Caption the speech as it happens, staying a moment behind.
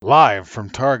Live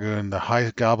from Targoon, the High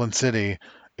Goblin City,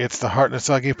 it's the Heart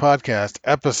Nasagi Podcast,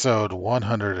 episode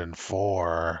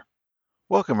 104.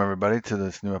 Welcome everybody to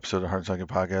this new episode of Heart Talking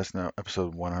Podcast, now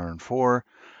episode 104.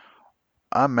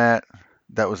 I'm Matt.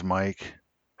 That was Mike.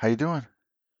 How you doing?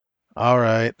 All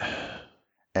right.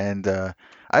 And I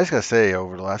just gotta say,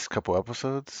 over the last couple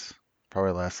episodes,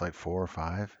 probably last like 4 or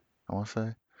 5, I want to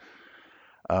say,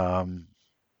 um,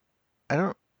 I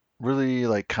don't really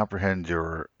like comprehend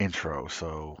your intro.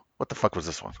 So what the fuck was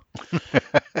this one?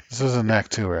 This is a Knack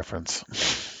 2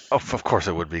 reference. Oh, of course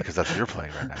it would be because that's what you're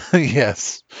playing right now.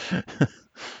 Yes.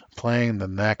 Playing the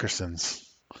Knackersons.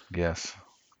 Yes.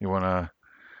 You wanna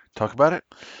talk about it?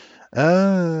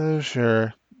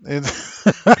 Sure.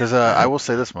 Because I will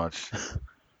say this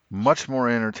much more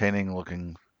entertaining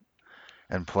looking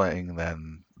and playing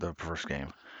than the first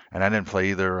game. And I didn't play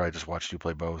either. I just watched you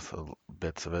play both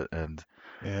bits of it. And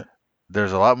Yeah.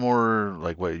 there's a lot more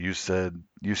like what you said.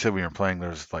 You said when you were playing,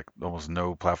 there's like almost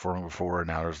no platforming before, and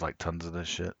now there's like tons of this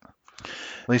shit.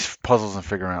 At least puzzles and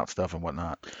figuring out stuff and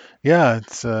whatnot. Yeah,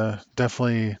 it's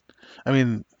definitely, I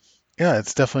mean, yeah,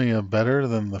 it's definitely better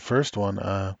than the first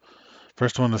one.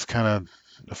 First one was kind of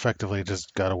effectively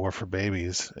just God of War for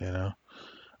babies.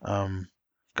 Um,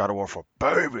 God of War for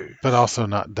babies. but also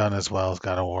not done as well as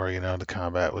God of War. The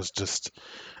combat was just,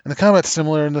 and the combat's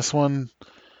similar in this one.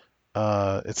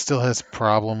 It still has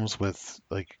problems with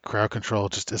like crowd control.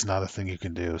 Just is not a thing you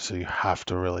can do. So you have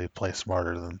to really play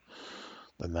smarter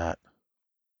than that.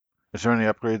 Is there any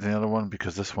upgrades in the other one?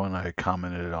 Because this one I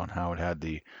commented on how it had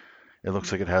the. It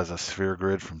looks like it has a sphere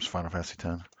grid from Final Fantasy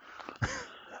X.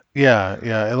 Yeah,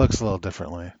 yeah, it looks a little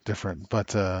different,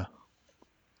 but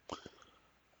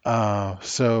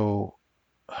so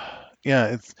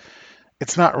yeah,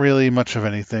 it's not really much of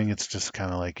anything. It's just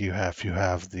kind of like you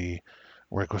have the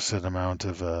requisite amount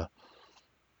of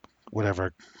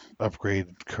whatever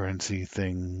upgrade currency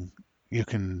thing, you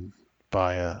can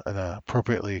buy an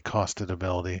appropriately costed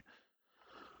ability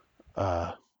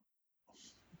uh,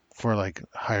 for like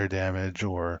higher damage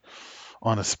or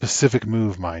on a specific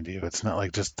move, mind you. It's not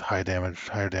like just higher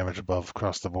damage above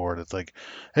across the board. It's like,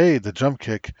 hey, the jump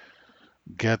kick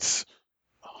gets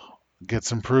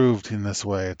gets improved in this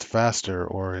way. It's faster,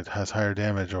 or it has higher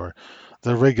damage, or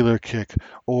the regular kick,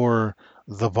 or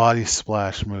the body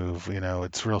splash move.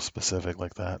 It's real specific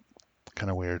like that.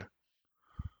 Kind of weird.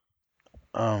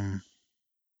 Um,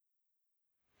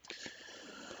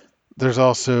 there's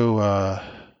also a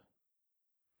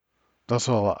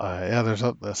lot, yeah.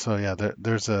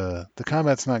 There's a the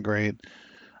combat's not great.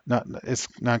 Not It's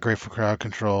not great for crowd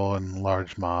control and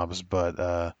large mobs,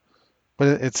 but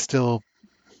it's still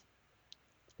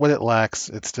what it lacks.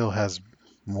 It still has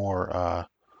more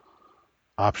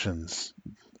options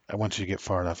once you get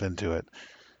far enough into it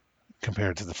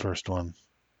compared to the first one.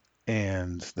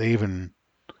 And they even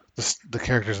the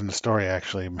characters in the story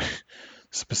actually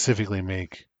specifically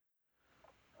make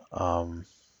um,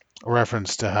 a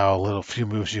reference to how little few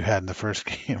moves you had in the first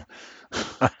game.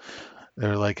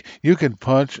 They're like, you can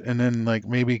punch and then like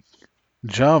maybe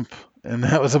jump, and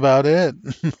that was about it,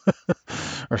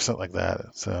 or something like that.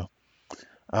 So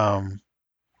um,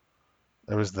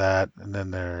 there was that, and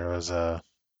then there was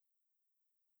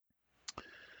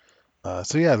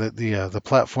so yeah, the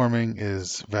platforming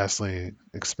is vastly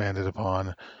expanded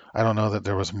upon. I don't know that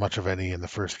there was much of any in the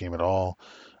first game at all,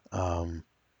 um,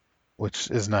 which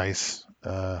is nice.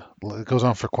 It goes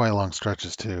on for quite long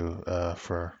stretches too,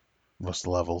 for most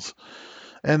levels,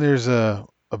 and there's a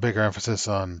bigger emphasis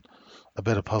on a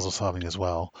bit of puzzle solving as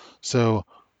well. So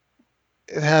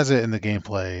it has it in the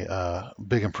gameplay,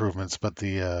 big improvements, but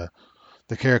the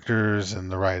characters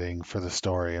and the writing for the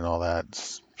story and all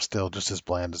that's still just as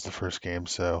bland as the first game.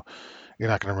 So you're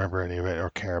not going to remember any of it or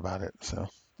care about it. So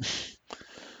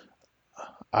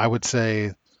I would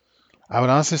say, I would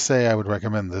honestly say I would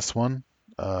recommend this one.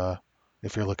 Uh,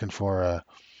 if you're looking for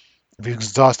if you've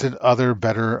exhausted other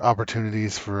better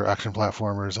opportunities for action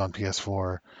platformers on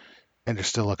PS4 and you're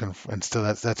still looking and still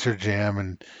that's your jam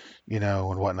and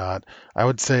and whatnot, I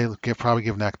would say probably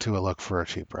give Knack 2 a look for a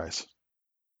cheap price.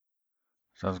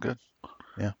 Sounds good.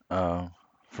 Yeah. Uh,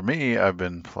 for me, I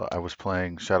was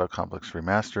playing Shadow Complex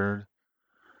Remastered,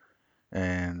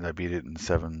 and I beat it in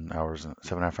 7 hours,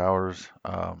 7.5 hours.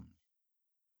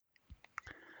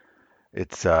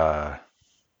 It's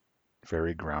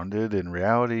very grounded in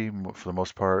reality for the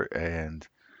most part, and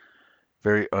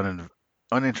very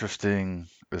uninteresting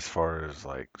as far as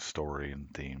like story and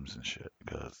themes and shit.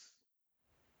 Because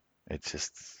it's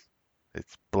just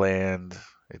it's bland.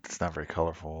 It's not very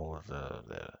colorful.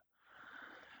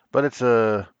 But it's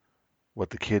a what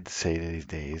the kids say these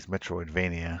days,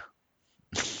 Metroidvania.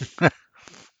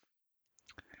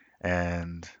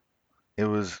 and it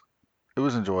was it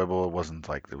was enjoyable. It wasn't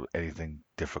like there was anything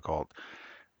difficult.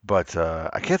 But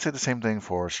I can't say the same thing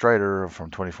for Strider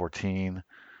from 2014.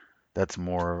 That's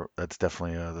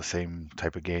definitely the same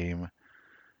type of game.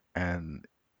 And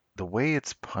the way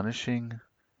it's punishing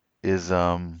is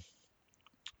um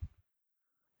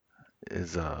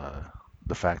is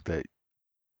the fact that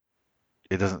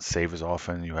it doesn't save as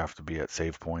often. You have to be at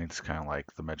save points, kind of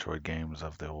like the Metroid games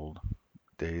of the old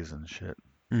days and shit.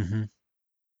 Hmm.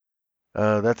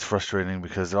 That's frustrating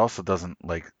because it also doesn't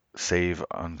like save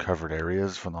uncovered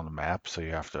areas from on the map, so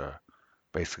you have to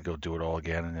basically go do it all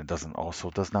again, and it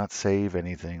does not save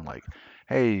anything like,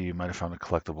 hey, you might have found a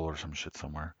collectible or some shit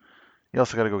somewhere. You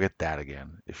also got to go get that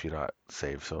again if you not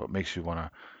save, so it makes you want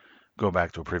to go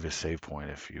back to a previous save point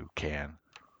if you can.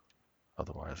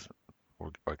 Otherwise,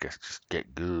 or I guess just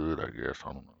get good. I guess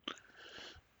I don't know.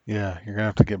 Yeah, you're gonna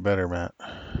have to get better, Matt.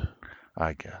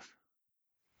 I guess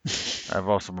I've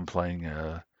also been playing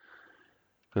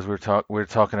because we're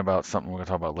talking about something we're gonna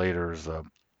talk about later. Is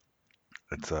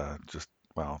it's just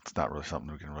well, it's not really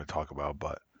something we can really talk about,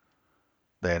 but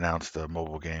they announced a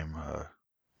mobile game.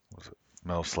 Was it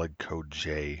Metal Slug Code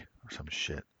J or some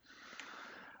shit?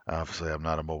 Obviously, I'm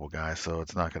not a mobile guy, so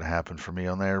it's not gonna happen for me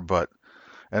on there. But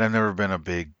and I've never been a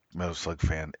big Metal Slug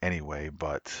fan anyway.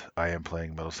 But I am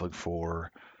playing Metal Slug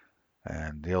 4,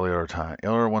 and the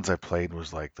only ones I played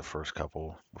was like the first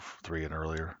couple, 3 and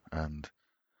earlier, and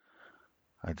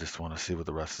I just want to see what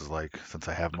the rest is like since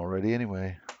I have them already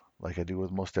anyway, like I do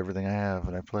with most everything I have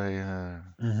and I play.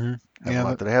 Hmm. Have a Yeah,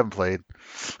 lot that I haven't played.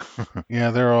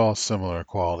 yeah, they're all similar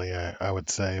quality, I would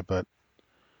say, but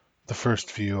the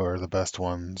first few are the best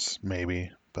ones,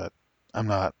 maybe. But I'm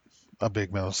not a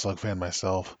big Metal Slug fan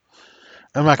myself.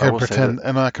 I'm not I gonna will say that, pretend.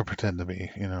 I'm not gonna pretend to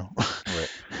be, you know. right.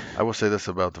 I will say this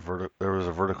about the vertical. There was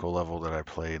a vertical level that I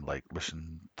played, like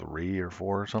mission 3 or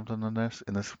 4 or something in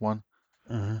this one,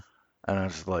 Hmm. and I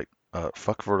was like,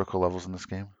 fuck vertical levels in this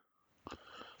game.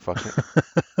 Fuck it.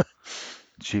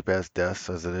 Cheap ass deaths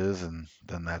as it is, and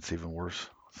then that's even worse.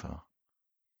 So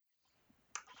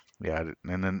yeah,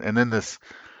 and then this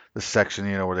section,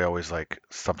 where they always like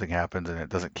something happens and it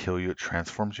doesn't kill you, it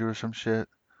transforms you or some shit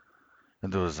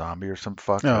into a zombie or some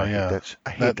fuck. Oh I hate yeah, that.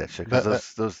 I that hate that shit because that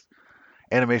those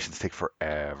animations take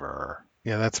forever,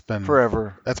 yeah,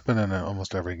 forever. that's been in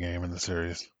almost every game in the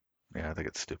series. Yeah, I think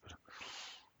it's stupid.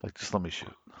 Like, just let me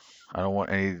shoot. I don't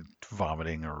want any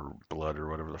vomiting or blood or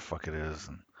whatever the fuck it is,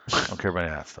 and I don't care about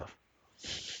any of that stuff.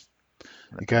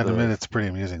 You gotta admit The it's pretty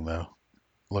amusing though,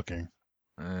 looking.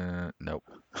 Nope,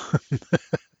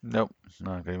 nope.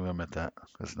 Not gonna even admit that.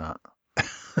 It's not.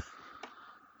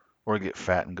 Or get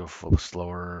fat and go full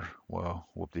slower. Well,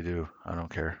 whoop-de-doo. I don't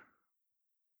care.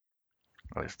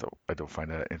 I don't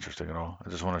find that interesting at all. I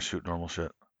just want to shoot normal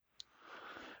shit.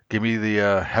 Give me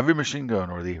the heavy machine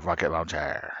gun or the rocket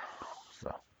launcher.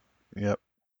 So Yep.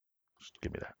 just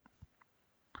give me that.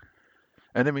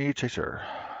 Enemy chaser.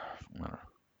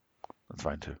 That's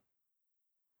fine too.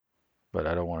 But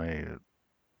I don't want any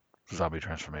zombie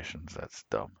transformations. That's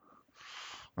dumb.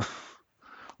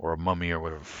 Or a mummy or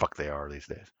whatever the fuck they are these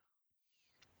days.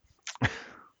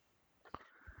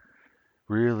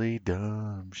 Really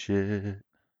dumb shit.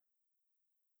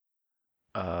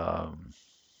 Um,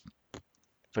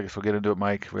 so I guess we'll get into it,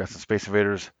 Mike. We got some Space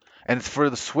Invaders, and it's for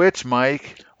the Switch,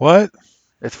 Mike. What?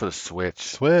 It's for the Switch.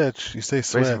 Switch? You say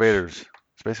Space Switch? Invaders.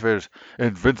 Space Invaders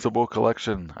Invincible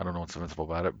Collection. I don't know what's invincible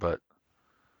about it, but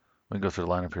we can go through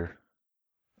the lineup here.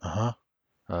 Uh-huh.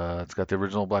 It's got the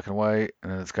original black and white,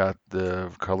 and then it's got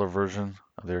the color version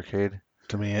of the arcade.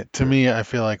 To me, I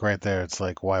feel like right there, it's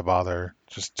like, why bother?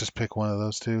 Just pick one of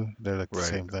those two. They're like the Right,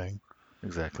 same thing,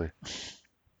 exactly.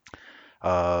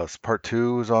 Part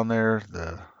 2 is on there,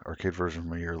 the arcade version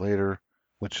from a year later.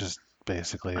 which is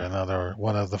basically another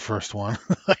one of the first one.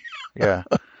 Yeah,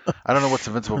 I don't know what's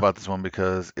invincible about this one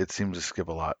because it seems to skip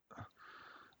a lot.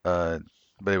 Uh,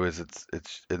 but anyways, and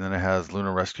then it has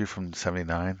Lunar Rescue from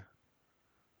 '79.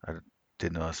 I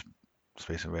didn't know that's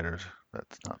Space Invaders.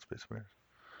 That's not Space Invaders.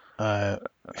 Uh,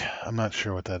 I'm not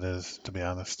sure what that is, to be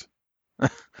honest.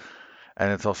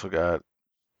 And it's also got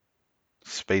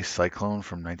Space Cyclone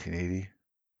from 1980.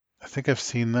 I think I've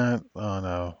seen that on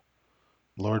a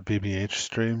Lord BBH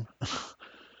stream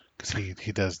because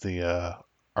he does the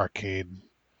arcade.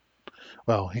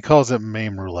 Well, he calls it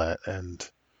MAME roulette, and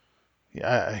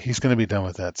he's going to be done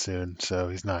with that soon, so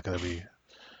he's not going to be.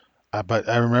 But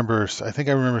I think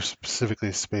I remember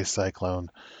specifically Space Cyclone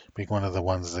being one of the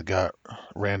ones that got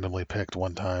randomly picked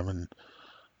one time and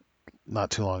not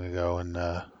too long ago, and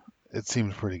it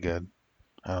seemed pretty good.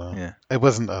 I don't know. Yeah, It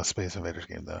wasn't a Space Invaders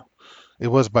game though. It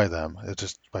was by them. It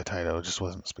just by Taito. It just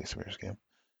wasn't a Space Invaders game.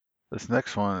 This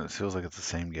next one, it feels like it's the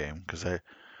same game because I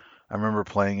remember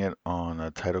playing it on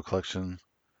a title collection,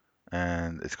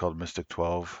 and it's called Mystic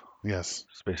 12 Yes.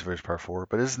 Space Invaders Part 4.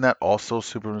 But isn't that also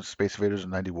Super Space Invaders in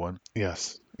 91?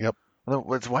 Yes. Yep.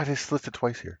 Why they listed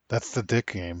twice here? That's the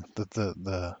dick game.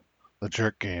 The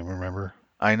jerk game. Remember?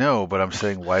 I know, but I'm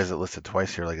saying why is it listed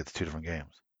twice here like it's two different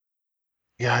games?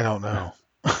 Yeah, I don't know.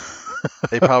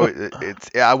 They probably it's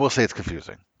yeah, I will say it's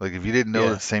confusing. Like if you didn't know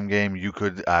Yeah. it's the same game, you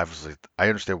could obviously I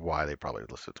understand why they probably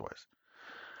listed twice.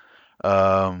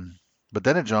 Um, but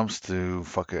then it jumps to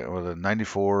fucking or the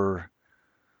 94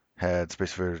 had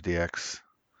Space Invaders DX,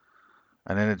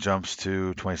 and then it jumps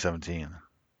to 2017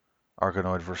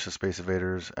 Arkanoid versus Space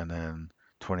Invaders, and then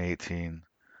 2018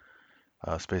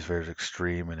 Space Invaders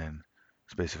Extreme, and then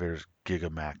Space Invaders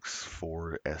Gigamax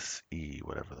 4 SE,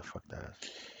 whatever the fuck that is.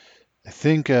 I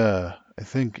think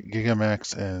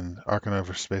Gigamax and Arkanoid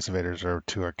vs Space Invaders are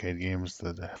two arcade games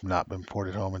that have not been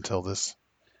ported home until this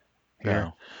here.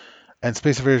 No. And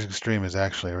Space Invaders Extreme is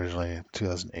actually originally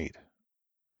 2008,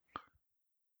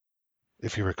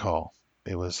 if you recall.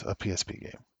 It was a PSP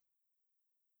game.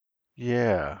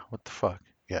 Yeah, what the fuck?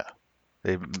 Yeah.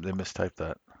 They mistyped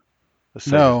that. The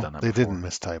Sega's No, done that they didn't before.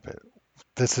 mistype it.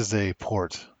 This is a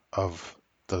port of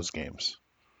those games,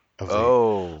 of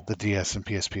Oh. the DS and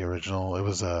PSP original. It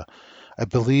was I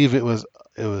believe it was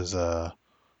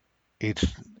H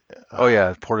Oh yeah,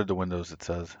 it's ported to Windows it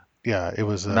says. yeah, it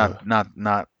was Not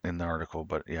in the article,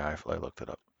 but yeah, I looked it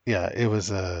up. yeah, it was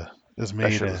That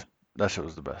made shit was that shit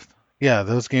was the best. yeah,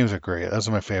 those games are great. Those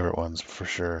are my favorite ones for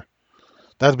sure.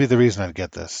 That'd be the reason I'd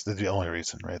get this. That'd be the only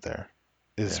reason right there.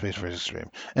 Is Yeah. Space Race Extreme.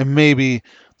 And maybe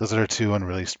those are two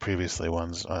unreleased previously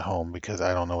ones at home because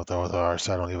I don't know what those are,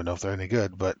 so I don't even know if they're any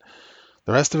good. But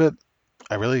the rest of it,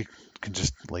 I really can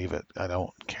just leave it. I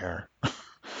don't care.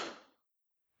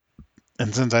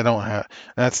 And since I don't have,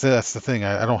 that's the thing.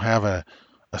 I don't have a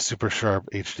super sharp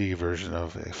HD version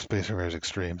of Space Invaders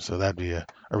Extreme, so that'd be a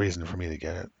reason for me to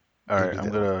get it. All That'd right,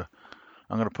 be the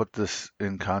I'm gonna put this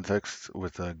in context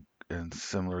with a in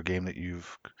similar game that you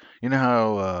know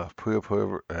how Puyo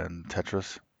Puyo and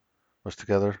Tetris was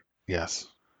together? yes,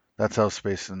 That's how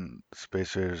Space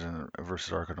Invaders and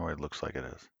versus Arkanoid looks like it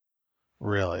is.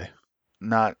 really.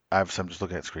 Not I'm just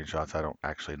looking at screenshots. I don't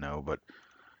actually know, but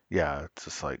yeah, it's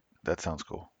just like that sounds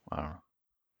cool. I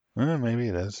don't know. Maybe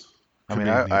it is. I Could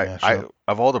mean, be a neat I mashup.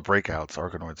 of all the breakouts,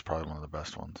 Arkanoid's probably one of the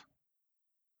best ones.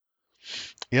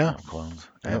 Yeah. Clones,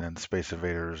 and Yep. then Space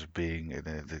Invaders being in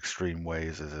its extreme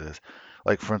ways as it is.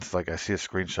 Like for instance, like I see a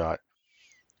screenshot,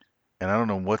 and I don't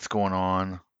know what's going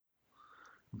on,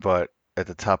 but at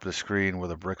the top of the screen where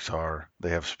the bricks are, they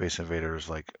have Space Invaders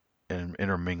like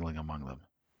intermingling among them,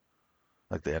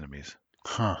 like the enemies.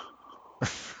 Huh.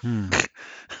 Hmm.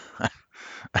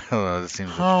 I don't know. It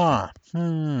seems interesting. Huh.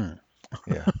 Hmm.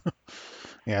 Yeah,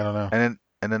 Yeah, I don't know.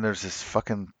 and then there's this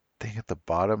fucking thing at the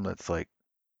bottom that's like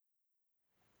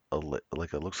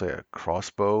like it looks like a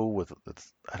crossbow with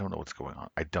it's I don't know what's going on.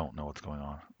 I don't know what's going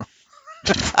on.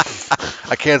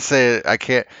 I can't say it. I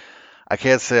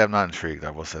can't say I'm not intrigued.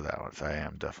 I will say that once. I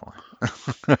am definitely.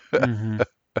 Hmm.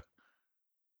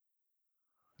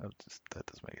 That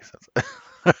doesn't make sense.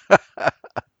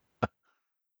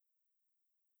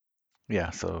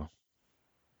 Yeah, so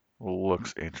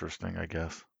looks interesting, I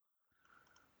guess.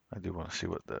 I do want to see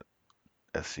what the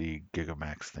SE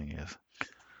Gigamax thing is.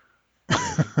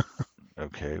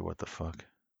 Okay, what the fuck?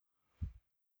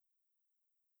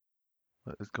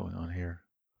 What is going on here?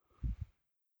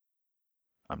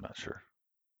 I'm not sure.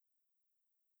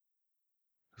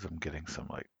 Because I'm getting some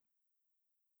like,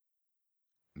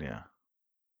 yeah.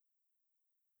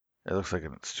 It looks like a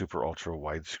super ultra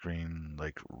widescreen,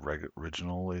 like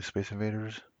original Space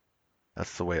Invaders.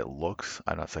 That's the way it looks.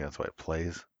 I'm not saying that's the way it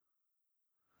plays.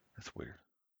 It's weird.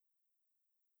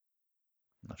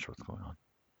 I'm not sure what's going on.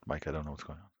 Mike, I don't know what's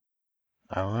going on.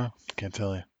 I don't know. Can't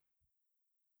tell you.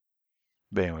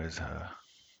 But anyways,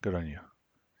 good on you,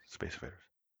 Space Invaders.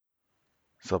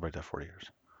 Celebrate that 40 years.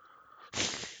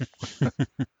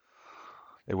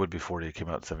 It would be 40. It came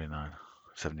out in 79,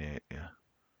 78, yeah.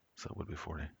 So it would be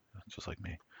 40, just like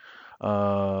me.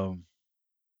 Um,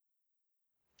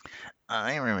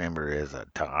 I remember as a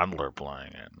toddler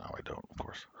playing it. No, I don't, of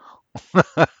course.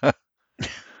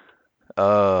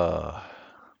 uh,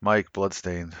 Mike,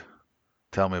 Bloodstained.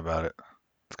 Tell me about it.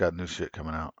 It's got new shit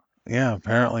coming out. Yeah,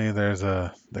 apparently they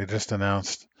just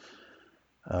announced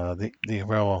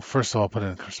well, first of all, put it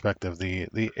in perspective, the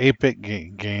 8-bit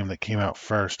game that came out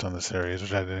first on the series,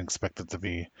 which I didn't expect it to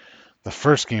be the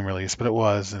first game release, but it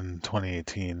was in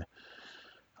 2018,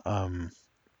 um,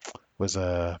 was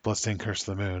Bloodstained Curse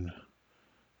of the Moon.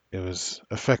 It was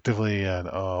effectively an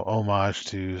homage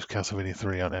to Castlevania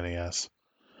 3 on NES.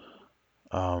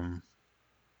 Um,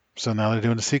 so now they're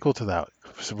doing a sequel to that.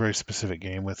 It's a very specific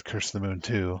game with Curse of the Moon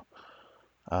 2.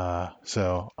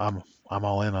 So I'm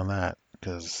all in on that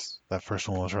because that first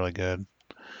one was really good.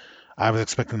 I was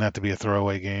expecting that to be a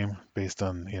throwaway game based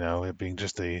on it being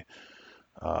just a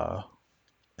uh,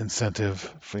 incentive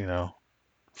for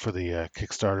for the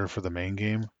Kickstarter for the main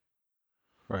game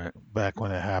Right. back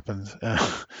when it happened.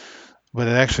 But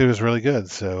it actually was really good.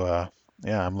 So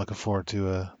yeah, I'm looking forward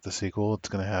to the sequel. It's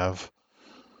going to have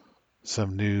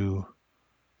some new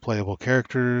playable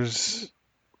characters.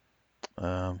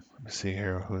 Let me see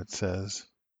here who it says.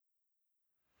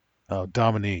 Oh,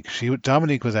 Dominique.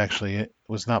 Dominique was actually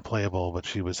was not playable, but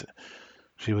she was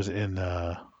in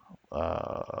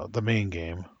the main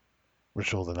game,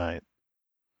 Ritual of the Night,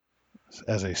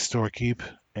 as a storekeep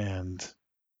and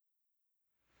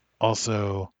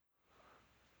also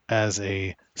as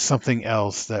a something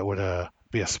else that would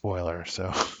be a spoiler.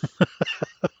 So,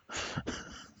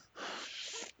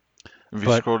 If you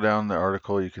but scroll down the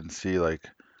article, you can see like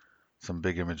some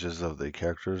big images of the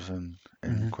characters in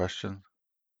mhm. question,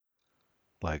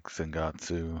 like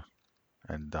Zangatsu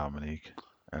and Dominique.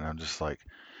 And I'm just like,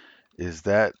 is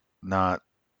that not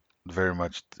very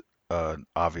much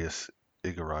obvious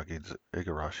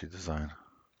Igarashi design?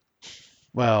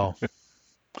 Well,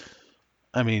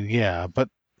 I mean, yeah, but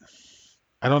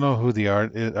I don't know who the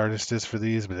artist is for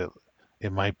these, but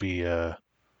it might be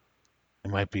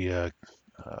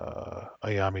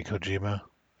Ayami Kojima.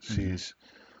 Hmm. She's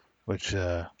which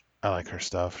I like her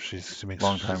stuff. She makes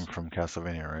Long time from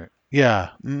Castlevania, right? yeah,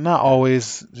 not Yeah.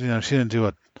 always.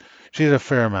 She did a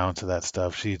fair amount of that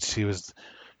stuff. She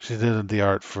did the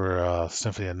art for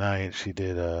Symphony of Night. She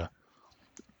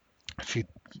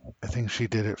I think she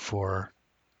did it for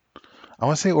I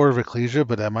want to say Order of Ecclesia,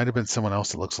 but that might have been someone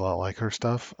else that looks a lot like her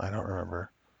stuff. I don't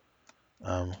remember.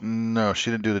 Um, No,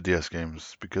 she didn't do the DS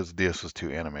games because the DS was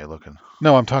too anime looking.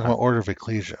 no, I'm talking I, about Order of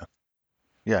Ecclesia.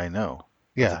 yeah, I know.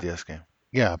 That's a Yeah, DS game.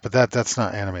 yeah, but that's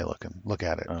not anime looking. Look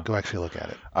at it. Oh, Go actually look at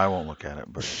it. I won't look at it,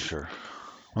 but sure.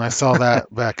 When I saw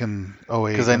that back in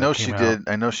Because '08 when it came out,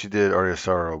 I know she did Aria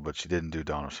Sorrow, but she didn't do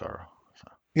Dawn of Sorrow.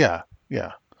 So. yeah,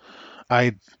 yeah.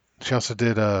 I She also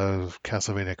did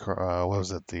Castlevania. What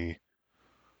was it?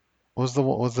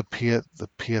 What was the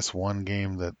PS1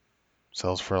 game that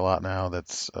sells for a lot now?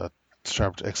 That's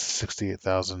Sharp X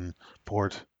 68,000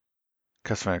 port.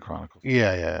 Castlevania Chronicles.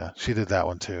 Yeah, yeah, yeah. She did that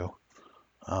one too.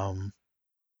 Um,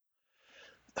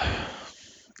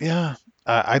 yeah,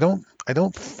 I don't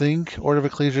think Order of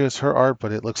Ecclesia is her art,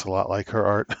 but it looks a lot like her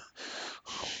art.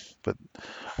 But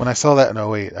when I saw that in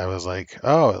 '08, I was like,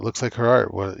 oh, it looks like her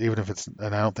art. Well, even if it's,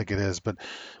 and I don't think it is, but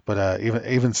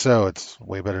even so, it's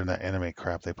way better than that anime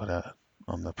crap they put out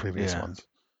on the previous Yeah, ones.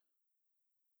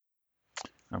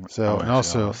 I'm So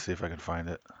actually gonna see if I can find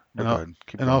it. But and go al- ahead,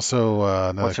 keep and going. also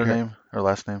another What's her character, name? Her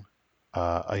last name?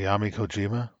 Ayami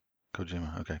Kojima.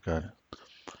 Kojima. Okay, go ahead. Yeah.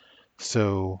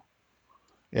 So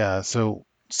yeah, so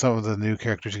some of the new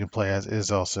characters you can play as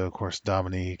is also, of course,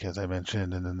 Dominique, as I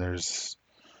mentioned, and then there's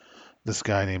this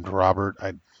guy named Robert.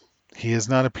 He has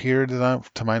not appeared,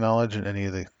 to my knowledge, in any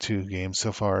of the two games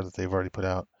so far that they've already put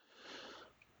out.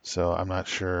 So I'm not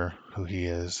sure who he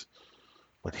is,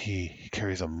 but he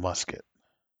carries a musket.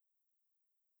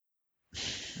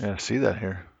 Yeah, see that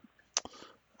here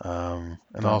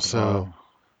And down at the also, bottom.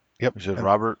 yep, You said and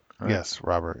Robert, right? yes,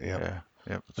 Robert. Yep. Yeah,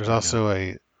 yep, that's There's what I got. also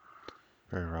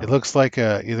Very it Robert. looks like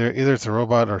either it's a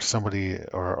robot or somebody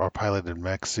or piloted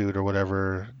mech suit or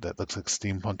whatever that looks like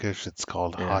steampunkish. It's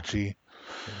called Yeah, Hachi.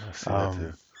 yeah, I see that Um,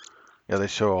 too. Yeah, they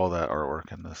show all that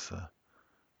artwork in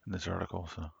this article,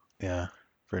 so yeah,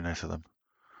 very nice of them.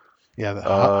 yeah. Um,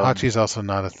 Hachi is also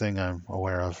not a thing I'm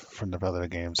aware of from the other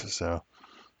games, so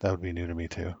that would be new to me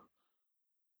too.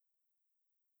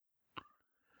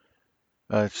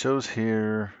 it shows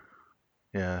here.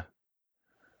 Yeah,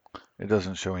 it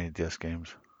doesn't show any DS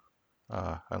games.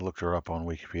 I looked her up on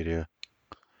Wikipedia.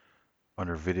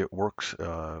 Under video works,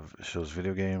 it shows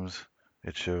video games.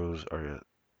 It shows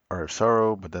Art of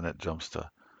Sorrow, but then it jumps to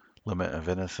Limit of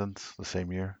Innocence the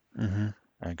same year, Hmm.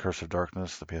 and Curse of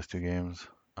Darkness, the PS2 games.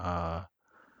 Uh,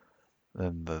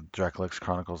 then the Dracula X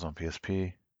Chronicles on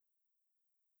PSP,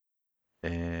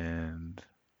 and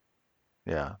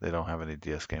yeah, they don't have any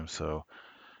DS games. So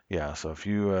yeah, so if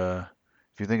you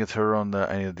think it's her on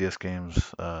any of the DS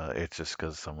games, it's just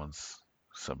because someone's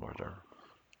similar to her.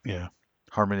 Yeah.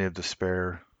 Harmony of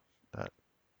Despair, that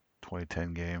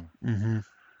 2010 game. Hmm.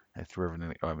 It's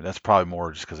Riven. I mean, that's probably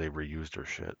more just because they reused her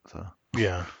shit. So,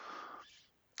 Yeah.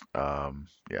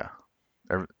 yeah.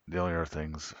 The only other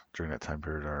things during that time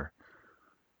period are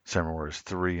Samurai Warriors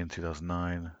 3 in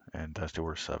 2009, and Dynasty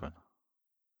Warriors 7.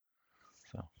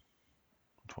 So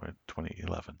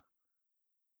 2011.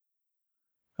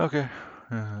 Okay,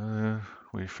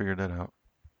 we figured that out.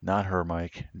 Not her,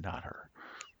 Mike. Not her.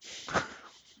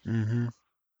 Mm-hmm.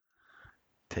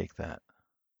 Take that.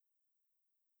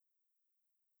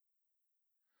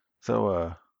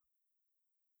 So,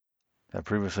 I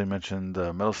previously mentioned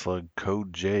Metal Slug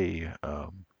Code J. I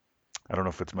don't know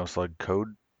if it's Metal Slug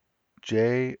Code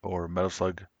J or Metal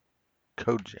Slug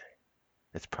Code J.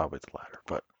 It's probably the latter,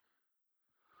 but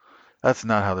that's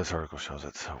not how this article shows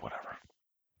it, so whatever.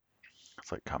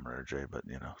 It's like Commander J, but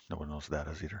no one knows that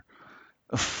as either.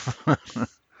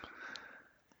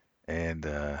 And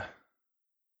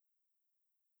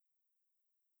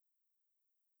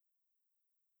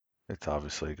it's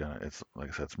obviously it's like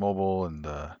I said, it's mobile, and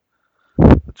the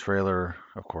trailer,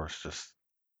 of course, just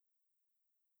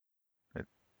it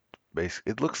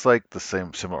it looks like the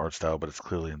same similar art style, but it's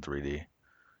clearly in 3D.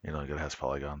 Like it has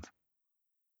polygons.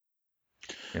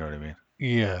 You know what I mean?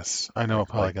 Yes, I know what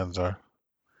Like polygons are.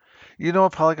 you know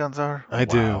what polygons are? I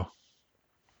do. Wow,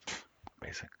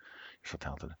 amazing! You're so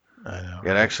talented. I know,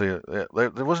 Yeah, and right? actually, there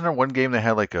wasn't there one game that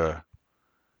had like a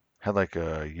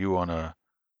you on a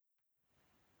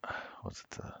what's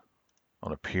it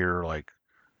on a pier, like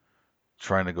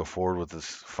trying to go forward with this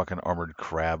fucking armored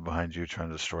crab behind you trying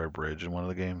to destroy a bridge in one of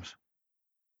the games.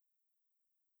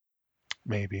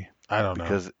 Maybe. I don't know.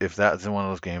 Because if that's in one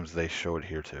of those games, they show it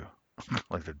here too.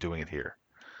 Like they're doing it here.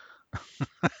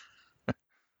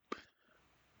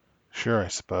 Sure, I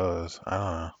suppose. I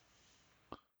don't know.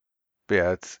 But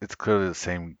yeah, it's clearly the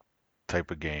same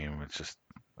type of game. It's just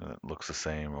it looks the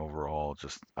same overall.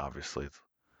 Just obviously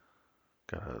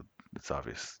got a it's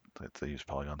obvious that they use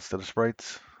polygons instead of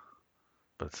sprites,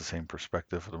 but it's the same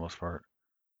perspective for the most part.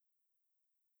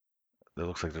 It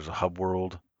looks like there's a hub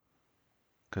world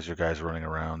because your guy's running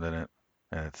around in it,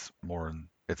 and it's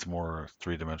more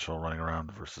three-dimensional running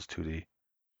around versus 2D.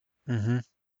 Mm-hmm.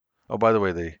 Oh, by the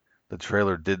way, the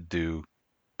trailer did do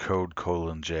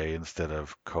code::J instead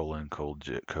of code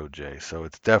J. So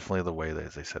it's definitely the way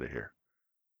they said it here.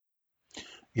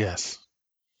 Yes.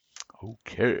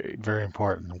 Okay. Very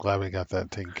important. I'm glad we got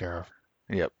that taken care of.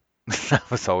 Yep. That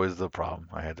was always the problem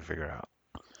I had to figure out.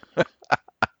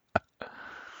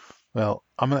 Well,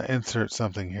 I'm going to insert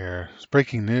something here. It's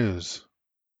breaking news,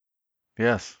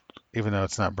 Yes. even though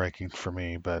it's not breaking for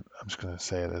me, but I'm just going to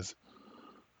say it is.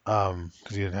 Because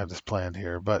you didn't have this planned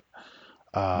here. But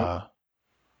Nope. uh,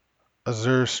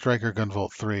 Azure Striker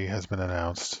Gunvolt 3 has been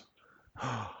announced.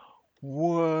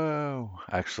 Whoa.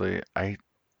 Actually, I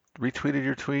retweeted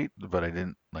your tweet, but I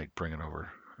didn't like bring it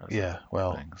over as a Yeah,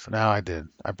 well, thing. So now I did.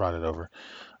 I brought it over.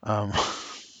 Um,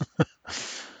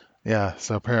 yeah,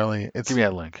 so apparently give it's me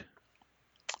that link.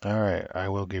 all right. I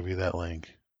will give you that link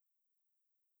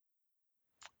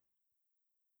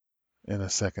in a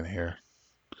second here.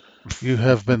 You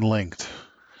have been linked.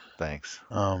 Thanks.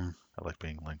 Um, I like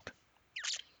being linked.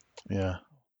 yeah,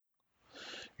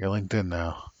 you're linked in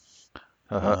now.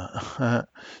 Haha.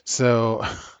 So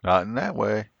Not in that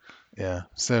way. yeah,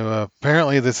 so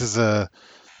apparently this is a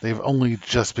they've only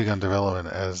just begun development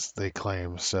as they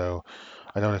claim. So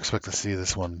I don't expect to see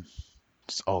this one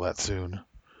all that soon.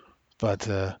 But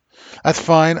that's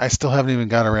fine. I still haven't even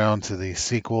got around to the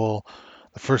sequel,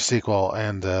 the first sequel,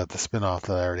 and the spin-off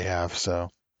that I already have. So,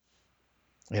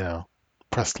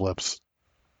 pressed lips.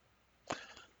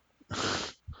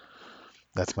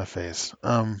 That's my face.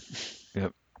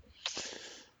 Yep.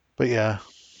 But yeah,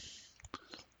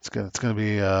 it's gonna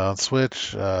be on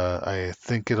Switch. I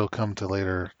think it'll come to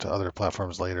other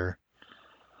platforms later.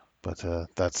 But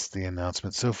that's the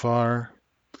announcement so far.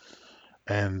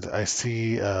 And I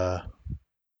see Keiji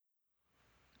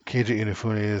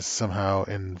Inafune is somehow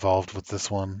involved with this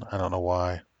one. I don't know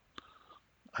why.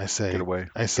 I Get say, away.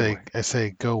 I Get say, away. I say,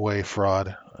 go away,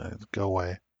 fraud. Go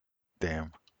away.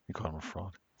 Damn. You called him a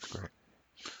fraud. That's great.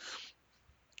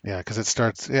 Yeah, because it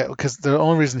starts. Yeah, because the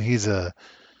only reason he's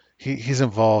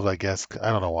involved, I guess,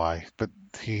 I don't know why, but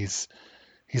he's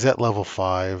at level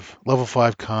 5. Level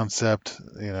 5 concept.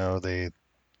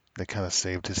 They kind of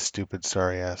saved his stupid,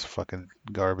 sorry ass, fucking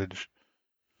garbage.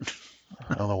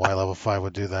 I don't know why level 5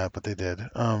 would do that, but they did.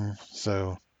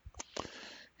 So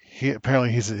he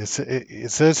apparently it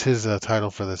says his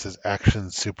title for this is action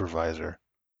supervisor.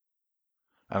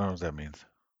 I don't know what that means.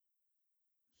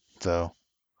 So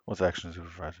What's action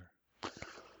supervisor?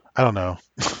 I don't know.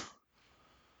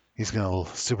 He's gonna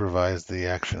supervise the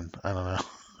action. I don't know.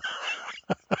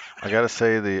 I gotta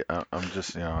say I'm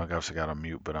just I obviously got on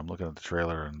mute, but I'm looking at the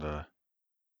trailer and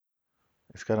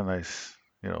it's got a nice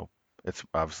it's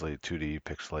obviously 2D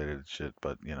pixelated shit,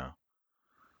 but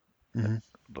Hmm.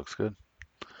 Looks good.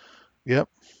 Yep.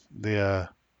 The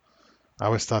I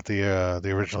always thought the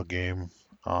original game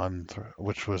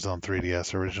which was on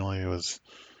 3DS originally was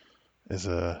is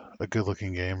a good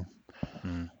looking game.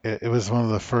 Mm, It was one of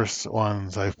the first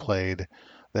ones I've played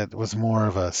that was more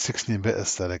of a 16-bit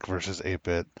aesthetic versus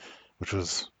 8-bit, which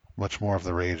was much more of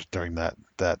the rage during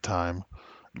that time.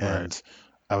 right. And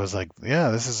I was like,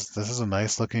 yeah, this is a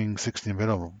nice looking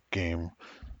 16-bit game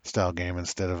style game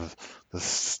instead of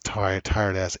this tired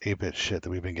ass 8-bit shit that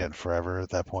we've been getting forever at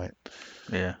that point.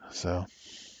 Yeah. So,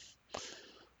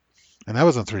 and that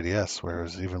was on 3DS where it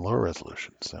was even lower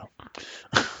resolution. So,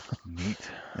 Neat.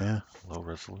 yeah, Low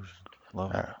resolution.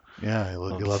 Love it. yeah,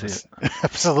 Love you to love see to it. see.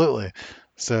 Absolutely.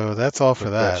 So that's all for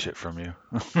Took that that. shit from you.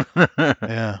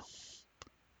 Yeah.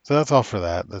 So that's all for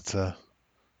that. That's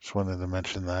just wanted to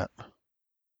mention that.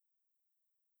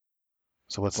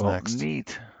 So what's Well, next?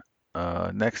 neat.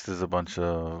 Next is a bunch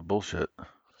of bullshit.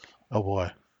 Oh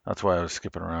boy. That's why I was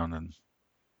skipping around in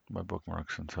my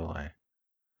bookmarks until I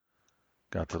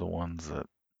got to the ones that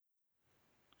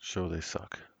show they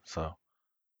suck. So,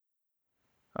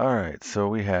 all right. So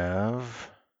we have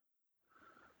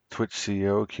Twitch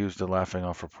CEO accused of laughing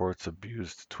off reports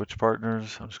abused Twitch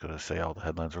partners. I'm just going to say all the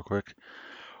headlines real quick.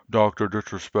 Dr.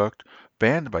 Disrespect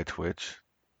banned by Twitch.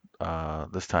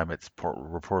 This time it's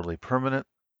reportedly permanent,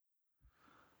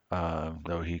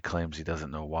 though he claims he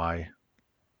doesn't know why.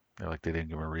 They're like they didn't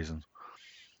give him a reason.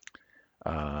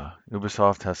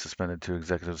 Ubisoft has suspended two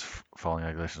executives following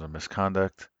allegations of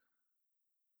misconduct.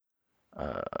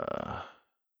 Uh,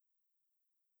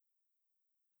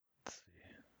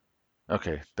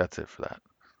 okay, that's it for that.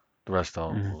 The rest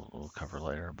Mhm. we'll cover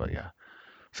later. But yeah.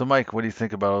 So Mike, what do you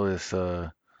think about all this?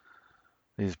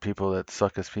 These people that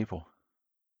suck as people.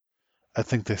 I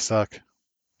think they suck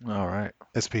All right.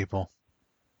 as people.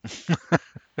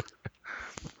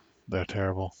 They're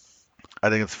terrible. I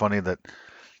think it's funny that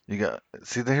you got.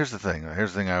 See, here's the thing.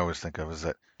 Here's the thing I always think of is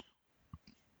that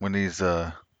when these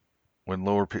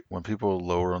when people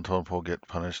lower on totem pole get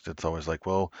punished, it's always like,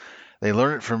 well, they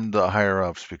learn it from the higher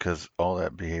ups because all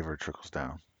that behavior trickles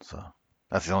down. So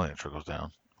that's the only thing that trickles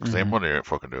down. Because Hmm. anybody ain't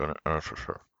fucking doing it. That's for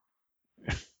sure.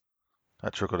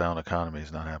 That trickle down economy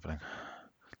is not happening.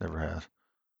 Never has.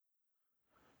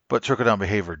 But trickle down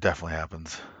behavior definitely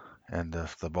happens. And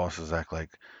if the bosses act like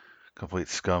complete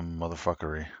scum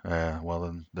motherfuckery, well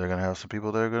then they're gonna have some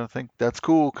people that are gonna think that's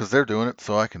cool because they're doing it,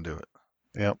 so I can do it.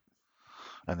 Yep.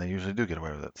 And they usually do get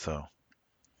away with it. So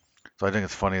I think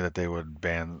it's funny that they would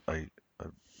ban a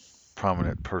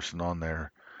prominent person on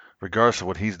there, regardless of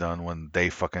what he's done, when they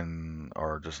fucking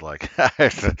are just like,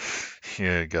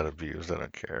 yeah, got abused. I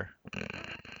don't care.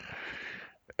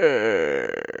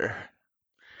 Uh,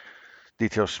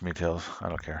 details, schmetails. I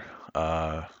don't care.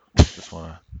 Uh, just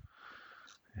wanna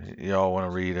y'all want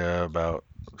to read about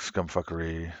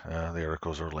scumfuckery? The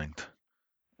articles are linked.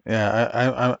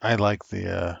 Yeah. I like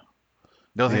The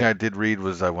only thing the I did read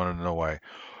was I wanted to know why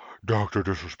Dr.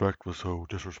 Disrespect was so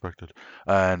disrespected.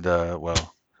 And,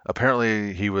 well,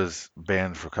 apparently he was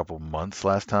banned for a couple months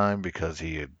last time because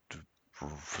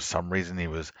for some reason, he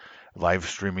was live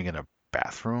streaming in a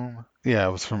bathroom yeah.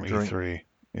 It was from during. E3.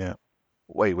 Yeah.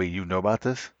 Wait, you know about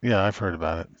this? Yeah. I've heard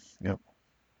about it. Yep.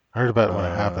 I heard about it when it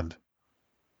Uh, happened.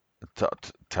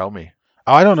 tell me.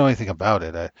 Oh, I don't know anything about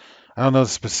it. I don't know the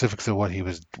specifics of why he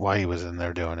was in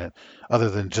there doing it, other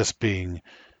than just being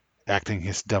acting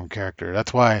his dumb character.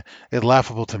 That's why it's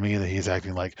laughable to me that he's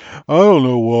acting like, I don't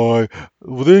know why.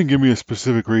 Well, they didn't give me a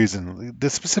specific reason. The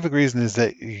specific reason is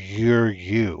that you're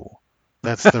you.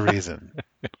 That's the reason.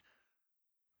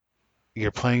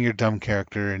 You're playing your dumb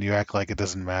character and you act like it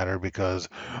doesn't matter because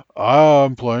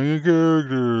I'm playing a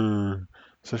character.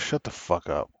 So shut the fuck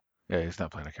up. Yeah, he's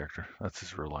not playing a character. That's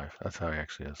his real life. That's how he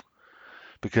actually is.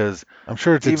 Because I'm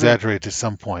sure it's even, exaggerated to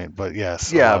some point, but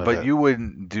yes, a yeah, lot of but it. you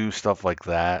wouldn't do stuff like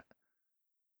that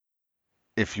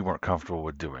if you weren't comfortable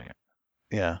with doing it,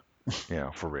 Yeah.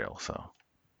 for real. So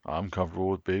I'm comfortable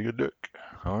with being a dick.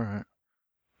 All right,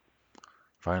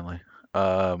 finally.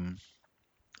 Um,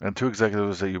 and two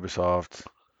executives at Ubisoft,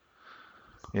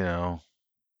 you know,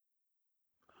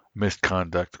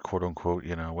 misconduct, quote unquote,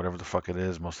 whatever the fuck it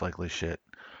is, most likely shit.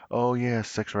 Oh yeah,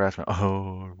 sex harassment.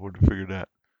 Oh, I wouldn't figure that.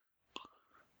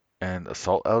 And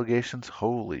assault allegations.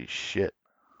 Holy shit.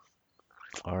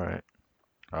 All right,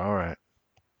 all right.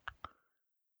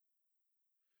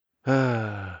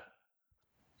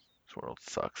 This world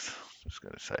sucks. Just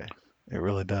gonna say. It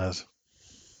really does.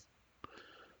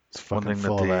 It's One fucking thing that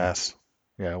full of the ass.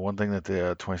 Yeah, one thing that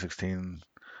the 2016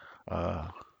 uh,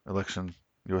 election,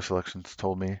 U.S. elections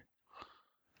told me,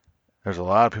 there's a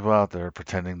lot of people out there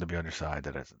pretending to be on your side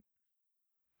that isn't.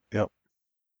 Yep.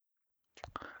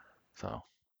 So,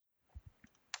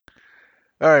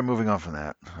 all right, moving on from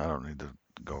that. I don't need to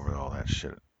go over all that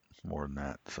shit more than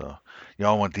that. So,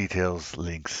 y'all want details,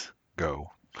 links, go.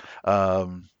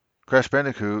 Um, Crash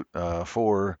Bandicoot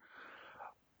 4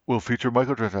 will feature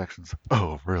microtransactions.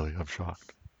 Oh, really? I'm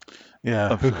shocked. Yeah,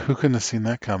 I'm who shocked. couldn't have seen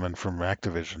that coming from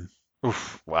Activision?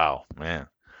 Oof, wow, man.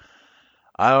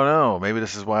 I don't know. Maybe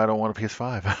this is why I don't want a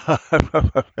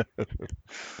PS5.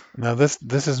 Now this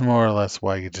is more or less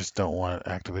why you just don't want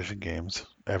Activision games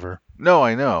ever. No,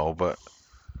 I know, but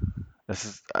this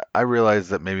is I realize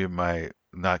that maybe my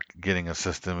not getting a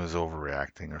system is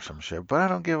overreacting or some shit, but I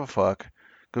don't give a fuck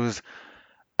because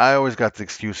I always got the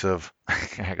excuse of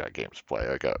I got games to play.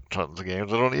 I got tons of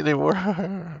games. I don't need any more.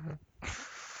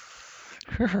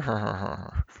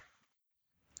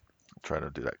 Try to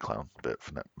do that clown bit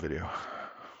from that video.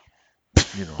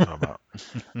 You know what I'm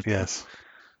talking Yes,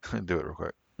 about. Do it real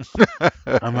quick.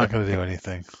 I'm not gonna do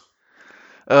anything.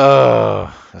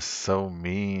 Oh, that's so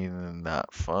mean and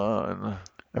not fun.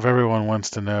 If everyone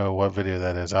wants to know what video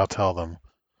that is, I'll tell them.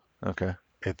 Okay.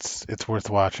 It's worth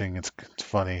watching. It's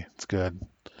funny. It's good.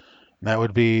 And that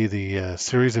would be the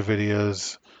series of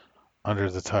videos under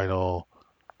the title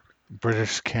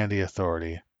British Candy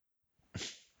Authority.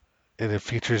 It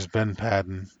features Ben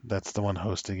Padden, that's the one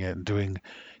hosting it, and doing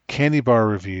candy bar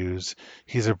reviews.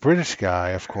 He's a British guy,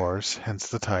 of course, hence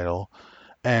the title,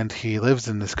 and he lives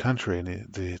in this country, in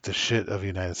the shit of the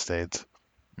United States.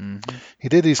 Hmm. He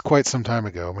did these quite some time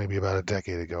ago, maybe about a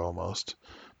decade ago almost,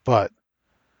 but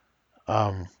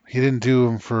he didn't do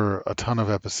them for a ton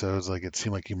of episodes, like it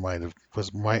seemed like he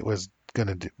was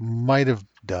gonna do, might have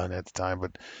done at the time,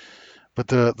 but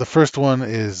the first one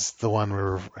is the one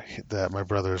that my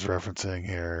brother is referencing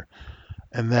here,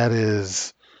 and that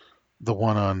is the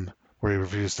one on where he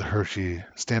reviews the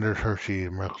standard Hershey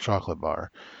milk chocolate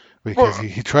bar, because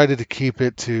he tried to keep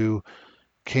it to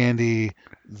candy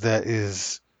that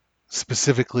is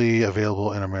specifically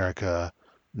available in America,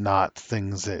 not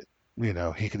things that,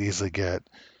 he could easily get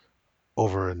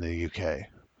over in the UK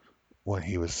when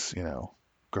he was,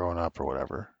 growing up or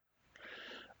whatever.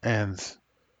 And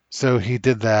so he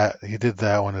did that. He did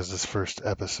that one as his first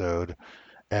episode,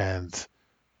 and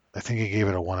I think he gave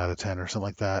it a 1 out of 10 or something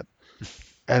like that.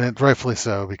 And it rightfully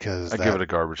so because I give it that, a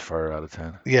garbage fire out of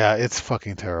 10. yeah, it's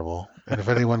fucking terrible. And if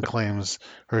anyone claims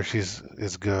Hershey's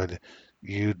is good,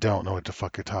 you don't know what the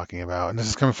fuck you're talking about. And this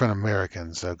is coming from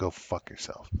Americans, so go fuck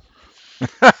yourself.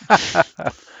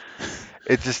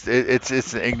 It's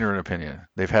an ignorant opinion.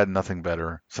 They've had nothing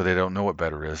better, so they don't know what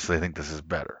better is. So they think this is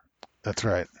better. That's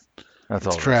right. That's It's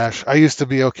all there is to trash. it. I used to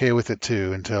be okay with it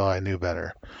too until I knew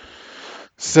better.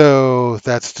 So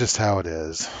that's just how it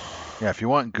is. Yeah, if you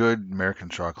want good American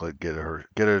chocolate, get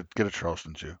a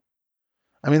Charleston Chew.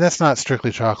 I mean, that's not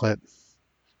strictly chocolate,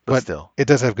 But but still, it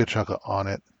does have good chocolate on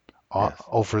it, yes.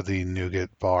 over the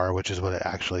nougat bar, which is what it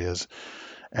actually is.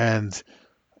 And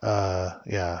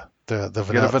yeah, the Get a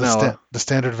vanilla, vanilla. the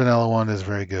standard vanilla one is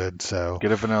very good. So,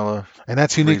 Get a vanilla. and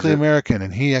that's Freeze uniquely it. American.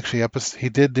 And he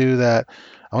did do that.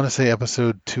 I want to say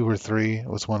episode 2 or 3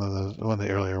 was one of the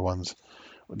earlier ones.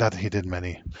 Not that he did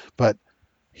many, but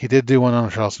he did do one on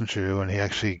Charleston Chew, and he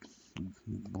actually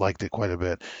liked it quite a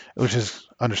bit, which is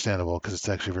understandable because it's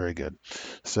actually very good.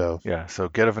 So Yeah. So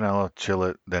get a vanilla, chill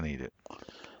it, then eat it.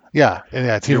 yeah, and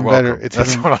yeah, it's You're even better. welcome. It's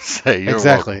That's even what I'll say. You're welcome.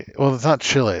 exactly. Well, it's not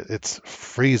chill it; it's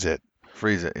freeze it.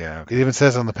 Freeze it. Yeah. It Okay. even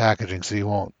says on the packaging, so you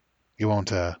won't you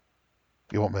won't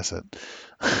miss it.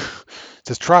 It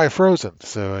says try frozen.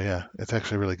 So yeah, it's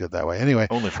actually really good that way. Anyway,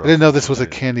 Only I didn't know frozen. this was a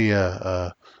There you candy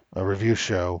a review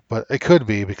show, but it could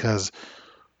be because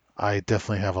I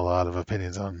definitely have a lot of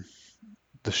opinions on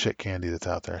the shit candy that's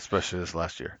out there. Especially this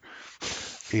last year.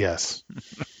 Yes,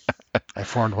 I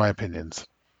formed my opinions.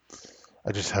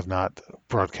 I just have not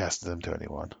broadcasted them to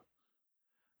anyone.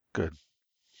 Good.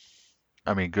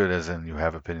 I mean, good as in you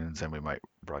have opinions and we might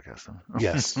broadcast them.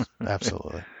 Yes,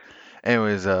 absolutely.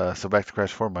 Anyways, so back to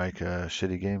Crash 4, Mike.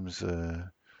 Shitty games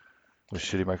with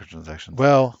shitty microtransactions.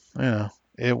 Well,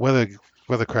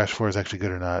 whether Crash 4 is actually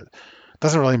good or not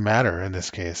doesn't really matter in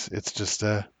this case. It's just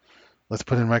let's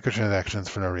put in microtransactions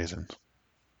for no reason.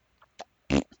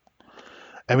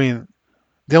 I mean,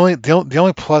 the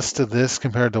only plus to this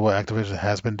compared to what Activision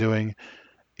has been doing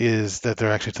is that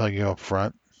they're actually telling you up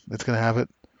front it's going to have it.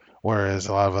 Whereas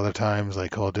a lot of other times,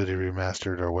 like Call of Duty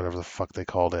Remastered or whatever the fuck they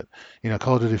called it,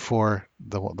 Call of Duty 4,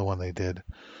 the one they did,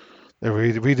 they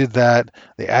redid that.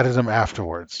 They added them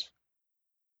afterwards,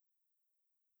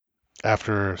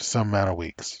 after some amount of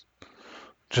weeks,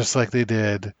 just like they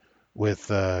did with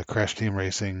Crash Team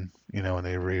Racing. When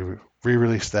they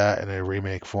re-released that in a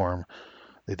remake form,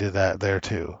 they did that there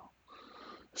too.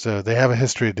 So they have a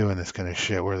history of doing this kind of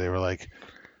shit where they were like,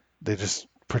 they just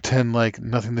pretend like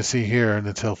nothing to see here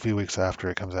until a few weeks after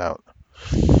it comes out,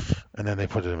 and then they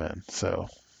put them in. So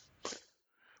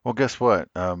Well, guess what?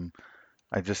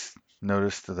 I just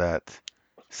noticed that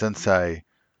since I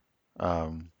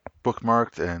um,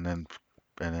 bookmarked and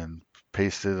then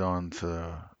pasted onto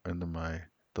into my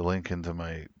the link into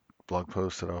my blog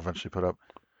post that I'll eventually put up,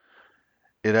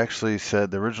 it actually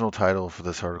said the original title for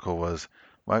this article was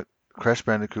 "My Crash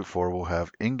Bandicoot 4 will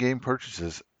have in-game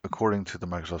purchases according to the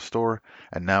Microsoft Store,"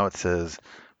 and now it says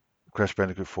Crash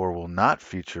Bandicoot 4 will not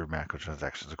feature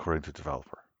microtransactions according to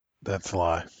developer. that's a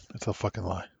lie. It's a fucking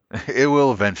lie. It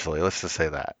will eventually. Let's just say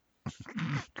that.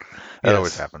 That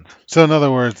always Yes. happens. So in other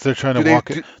words, they're trying to Do they?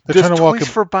 walk it. Do, They're does trying to walk Toys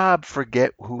it. for Bob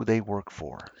forget who they work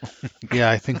for?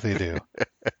 Yeah, I think they do.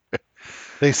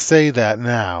 They say that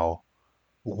now.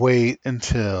 Wait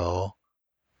until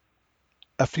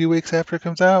a few weeks after it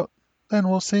comes out, then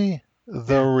we'll see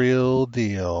the Yeah, real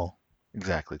deal.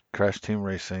 exactly. Crash Team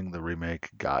Racing, the remake,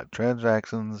 got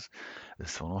transactions.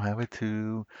 This one will have it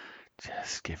too.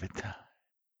 Just give it time.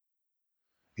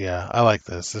 Yeah, I like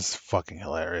this. This is fucking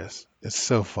hilarious. It's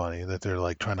so funny that they're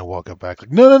like trying to walk it back.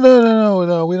 Like, no, no, no, no, no,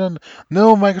 no, we don't.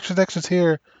 No microtransactions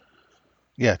here.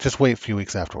 Yeah, just wait a few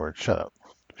weeks afterwards. Shut up.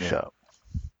 Yeah. Shut up.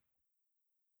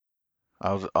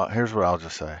 Here's what I'll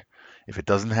just say. If it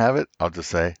doesn't have it, I'll just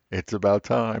say it's about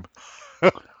time.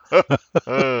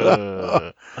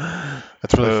 Uh,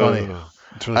 That's really funny. uh.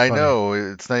 It's really I funny. know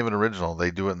it's not even original.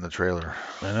 They do it in the trailer.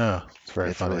 I know. It's very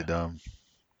It's really funny. dumb.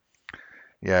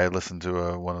 Yeah, I listened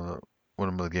to one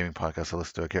of the gaming podcasts I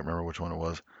listened to. I can't remember which one it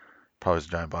was. Probably was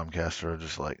Giant Bombcaster.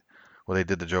 Just like, well, they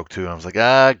did the joke too, and I was like,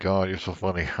 ah, God, you're so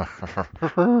funny.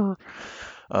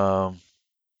 um,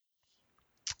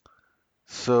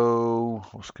 so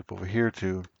we'll skip over here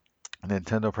to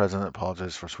Nintendo president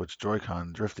apologized for Switch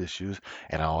Joy-Con drift issues,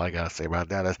 and all I gotta say about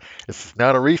that is it's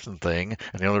not a recent thing,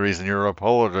 and the only reason you're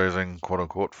apologizing, quote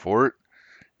unquote, for it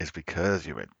is because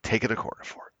you've been taken to court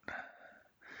for it,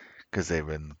 because they've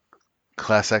been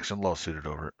class action lawsuited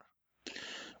over it.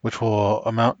 Which will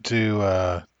amount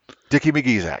to, Dickie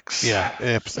McGee's ex. yeah,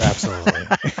 absolutely.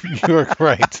 You are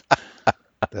right.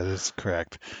 That is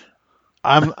correct.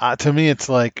 To me, it's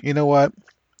like, you know what?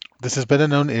 This has been a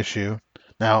known issue.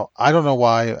 Now, I don't know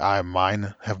why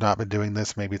mine have not been doing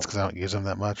this. Maybe it's because I don't use them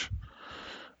that much.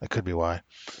 That could be why.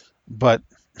 But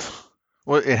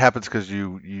Well, it happens because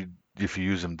you if you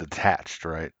use them detached,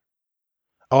 right?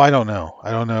 oh, I don't know.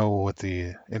 I don't know what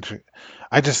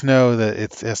I just know that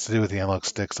it has to do with the analog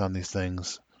sticks on these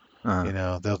things.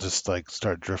 Uh, They'll just like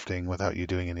start drifting without you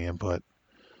doing any input.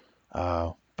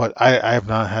 But I have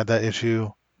not had that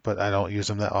issue, but I don't use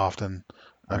them that often.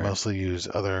 I right. mostly use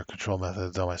other control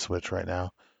methods on my Switch right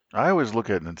now. I always look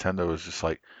at Nintendo as just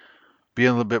like being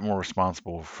a little bit more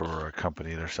responsible for a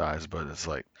company their size, but it's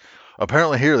like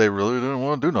apparently here they really didn't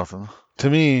want to do nothing. To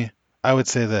me, I would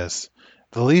say this.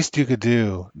 The least you could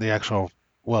do, the actual,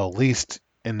 well, least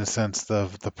in the sense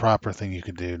of the proper thing you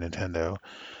could do, Nintendo.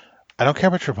 I don't care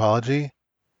about your apology.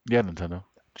 Yeah, Nintendo.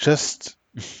 Just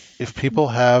if people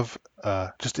have,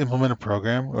 just implement a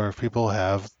program, or if people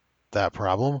have that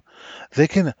problem, they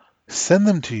can send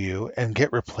them to you and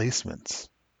get replacements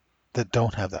that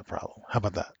don't have that problem. How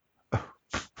about that?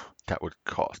 That would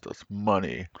cost us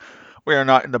money. We are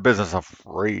not in the business of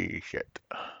free shit.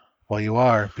 Well, you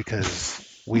are because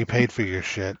we paid for your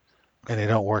shit and they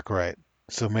don't work right.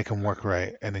 So make them work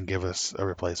right and then give us a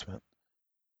replacement.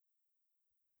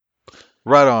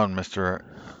 Right on, Mr.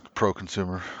 Pro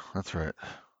Consumer. That's right.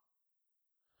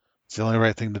 It's the only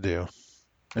right thing to do. It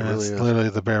And really it's is. literally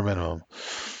the bare minimum.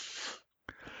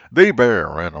 The bare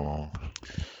minimum.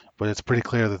 But it's pretty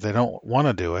clear that they don't want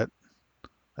to do it.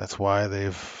 That's why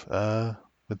they've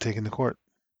been taken to court.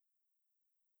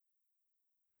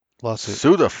 Lawsuit.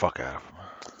 Sue the fuck out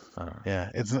of them. Yeah,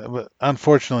 it's but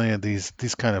unfortunately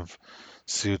these kind of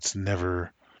suits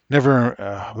never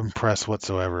impress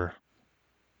whatsoever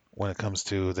when it comes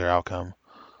to their outcome.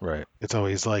 Right. It's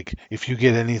always like if you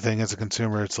get anything as a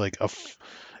consumer, it's like a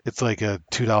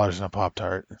 $2 in a Pop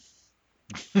Tart.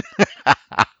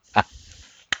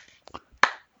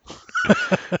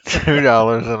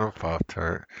 $2 on a Pop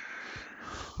Tart.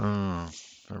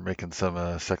 We're making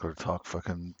some secular talk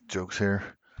fucking jokes here.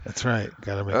 That's right.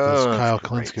 Got to make those Oh, that's Kyle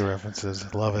great. Kalinske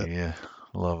references. Love it. Yeah,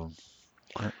 love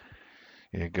them.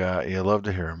 Yeah, You love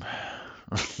to hear them.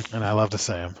 and I love to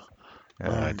say them.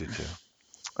 Yeah, I do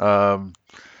too.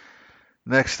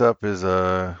 Next up is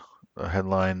a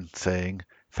headline saying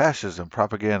fascism,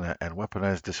 propaganda, and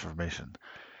weaponized disinformation.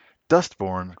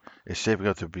 Dustborn is shaping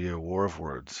up to be a war of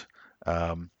words.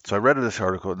 So I read this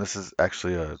article, and this is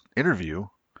actually an interview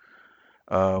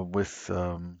With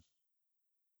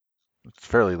it's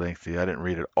fairly lengthy. I didn't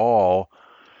read it all,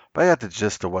 but I got the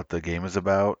gist of what the game is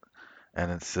about,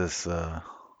 and it's this.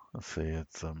 Let's see,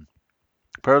 it's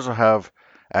players will have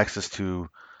access to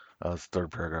it's the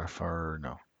third paragraph, or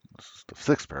no, this is the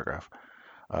sixth paragraph.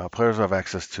 Players will have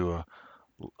access to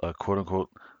a quote unquote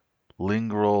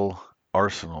lingual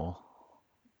arsenal,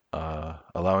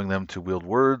 allowing them to wield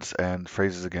words and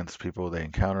phrases against people they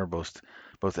encounter, both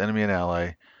enemy and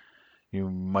ally. You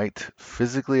might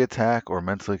physically attack or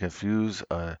mentally confuse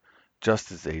a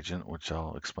justice agent, which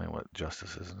I'll explain what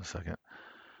justice is in a second,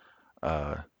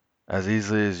 uh, as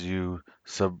easily as you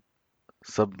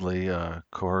subtly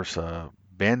coerce a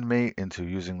bandmate into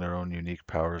using their own unique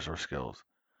powers or skills.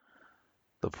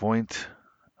 The point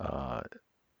uh,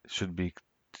 should be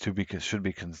should be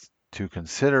to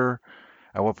consider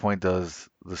at what point does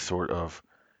the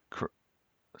cr-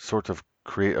 sort of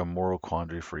create a moral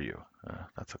quandary for you.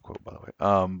 That's a quote, by the way.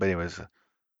 But anyways,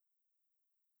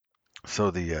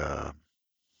 so the let's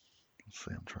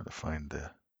see, I'm trying to find the.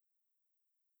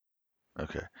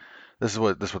 Okay, this is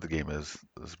what the game is.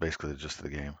 This is basically the gist of the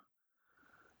game.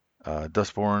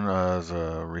 Dustborn is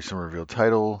a recent revealed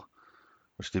title,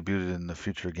 which debuted in the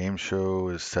Future Game Show,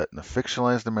 is set in a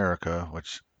fictionalized America.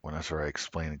 Which, when I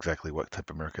explain exactly what type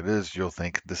of America it is, you'll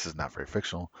think this is not very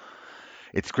fictional.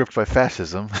 It's gripped by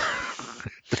fascism,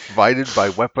 divided by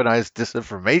weaponized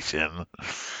disinformation,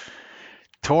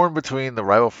 torn between the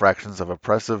rival fractions of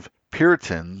oppressive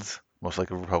Puritans, most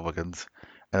likely Republicans,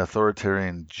 and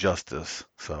authoritarian justice.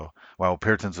 So, while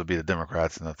Puritans would be the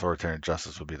Democrats and authoritarian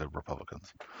justice would be the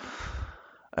Republicans.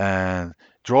 And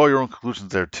draw your own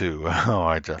conclusions there too. Oh,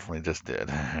 I definitely just did.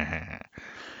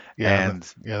 Yeah,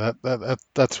 And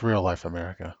that's real life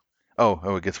America.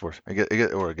 oh, it gets worse.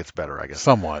 Or it gets better, I guess.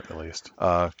 Somewhat, at least.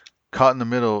 Uh, Caught in the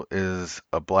middle is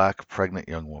a black pregnant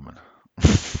young woman,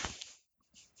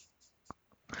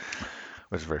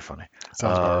 which is very funny.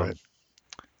 Sounds about Uh, right.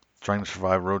 Trying to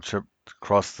survive a road trip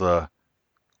across the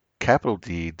capital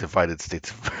D divided states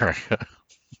of America.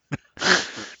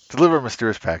 Deliver a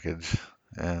mysterious package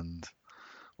and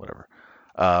whatever.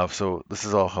 So this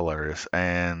is all hilarious.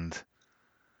 And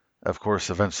of course,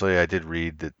 eventually I did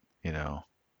read that, you know,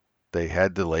 they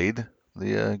had delayed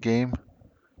the game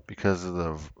because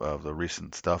of the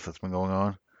recent stuff that's been going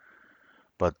on,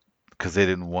 but because they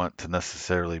didn't want to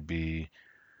necessarily be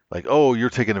like, oh, you're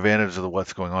taking advantage of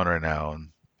what's going on right now, and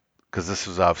because this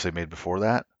was obviously made before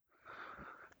that,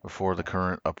 before the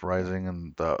current uprising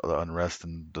and the unrest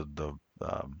and the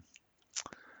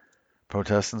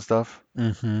protests and stuff.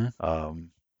 Mm-hmm.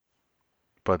 Um,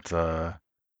 but I'm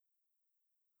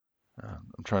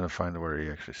trying to find where he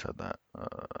actually said that.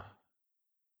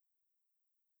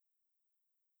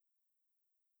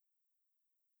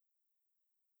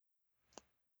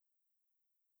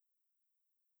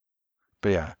 But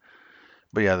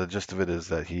yeah, the gist of it is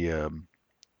that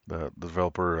the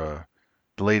developer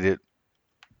delayed it,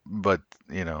 but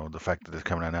you know, the fact that it's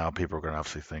coming out now, people are going to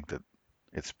obviously think that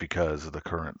it's because of the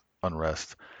current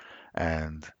unrest,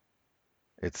 and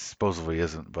it supposedly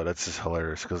isn't. But it's just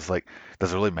hilarious because like,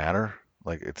 does it really matter?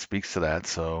 Like, it speaks to that,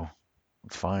 so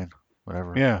it's fine,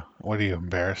 whatever. Yeah. What are you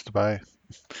embarrassed by?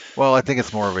 Well, I think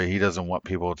it's more of a he doesn't want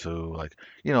people to like,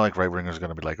 you know, like right wingers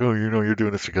going to be like, oh, you know, you're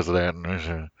doing this because of that,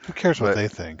 Who cares what but they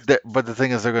think? but the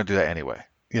thing is, they're going to do that anyway.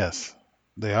 Yes,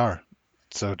 they are.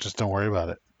 So just don't worry about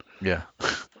it. Yeah,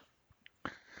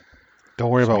 Don't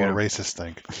worry just about what mute racists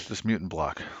think. just mute and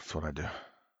block. That's what I do.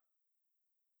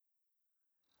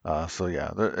 So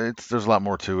yeah, there's a lot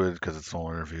more to it because it's an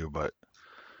whole interview, but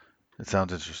it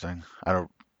sounds interesting.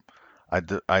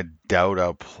 I doubt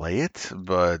I'll play it,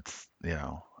 but you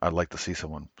know, I'd like to see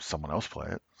someone else play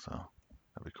it. So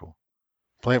that'd be cool.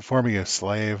 Play it for me, you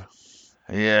slave.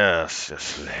 Yes, yes,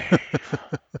 slave.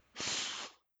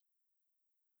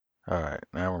 All right,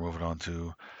 now we're moving on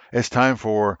to it's time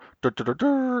for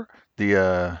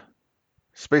the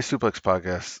Space Suplex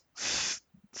podcast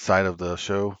side of the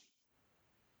show.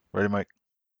 Ready, Mike?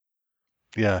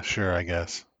 Yeah, sure, I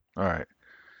guess. All right.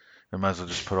 I might as well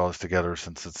just put all this together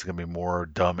since it's gonna be more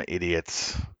dumb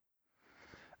idiots.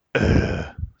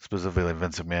 Specifically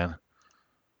Vince McMahon,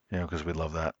 you know, because we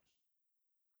love that.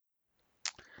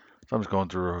 So I'm just going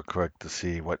through real quick to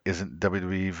see what isn't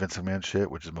WWE Vince McMahon shit,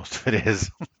 which is most of it is.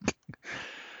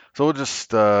 So we'll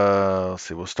just let's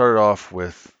see. We'll start off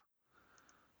with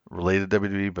related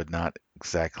WWE, but not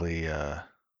exactly. Okay,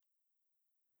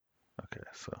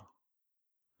 so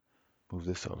move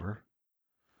this over.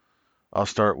 I'll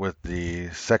start with the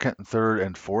second, third,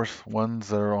 and fourth ones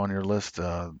that are on your list.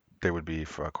 They would be,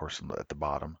 for, of course, at the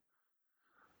bottom.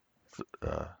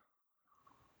 Uh,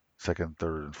 Second,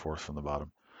 third, and fourth from the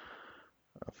bottom.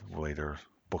 later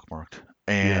bookmarked.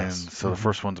 And Yes. so the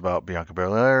first one's about Bianca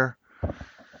Belair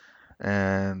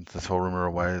and this whole rumor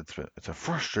of why it's a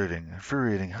frustrating,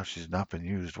 infuriating how she's not been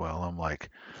used well. I'm like,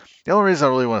 the only reason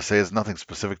I really want to say is nothing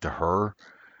specific to her,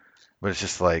 but it's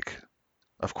just like,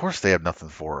 of course they have nothing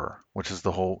for her, which is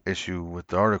the whole issue with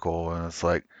the article. And it's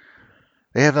like,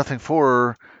 they have nothing for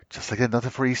her, just like they had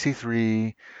nothing for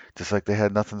EC3, just like they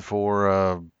had nothing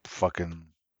for fucking,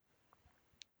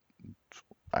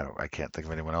 I can't think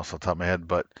of anyone else on top of my head,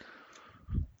 but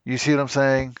you see what I'm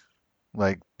saying?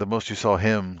 Like the most you saw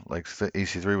him, like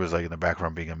EC3 was like in the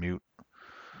background being a mute.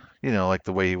 Like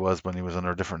the way he was when he was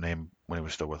under a different name when he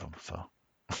was still with him.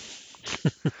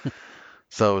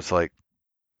 So it's like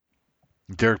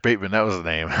Derek Bateman, that was the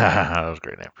name. That was a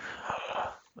great name.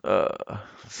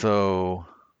 So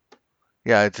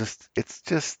yeah, it's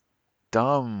just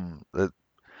dumb. That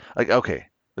like okay,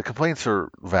 the complaints are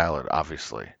valid,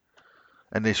 obviously,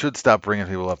 and they should stop bringing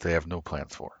people up they have no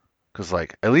plans for. Because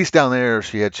like at least down there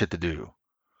she had shit to do.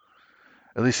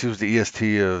 At least she was the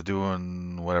EST of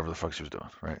doing whatever the fuck she was doing,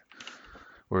 right?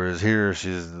 Whereas here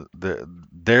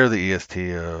they're the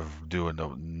EST of doing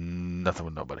nothing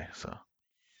with nobody, so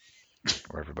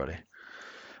or everybody.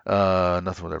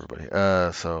 Nothing with everybody.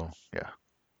 So yeah,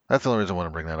 that's the only reason I want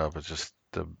to bring that up. It's just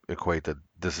to equate that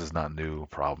this is not a new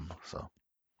problem. So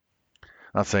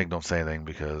not saying don't say anything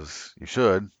because you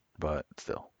should, but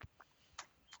still.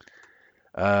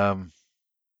 Um,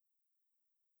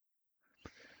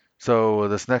 so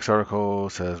this next article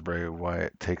says Bray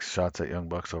Wyatt takes shots at Young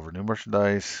Bucks over new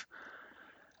merchandise.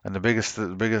 And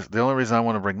the only reason I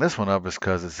want to bring this one up is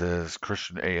because it says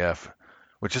Christian AF,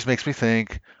 which just makes me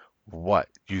think, what?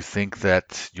 You think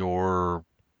that you're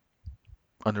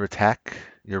under attack?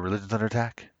 Your religion's under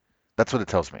attack? That's what it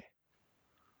tells me.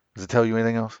 Does it tell you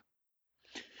anything else?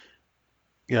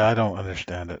 Yeah, I don't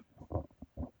understand it.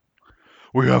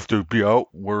 We have to be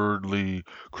outwardly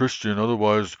Christian,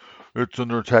 otherwise it's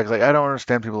under attack. Like I don't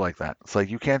understand people like that. It's like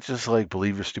you can't just like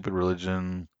believe your stupid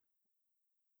religion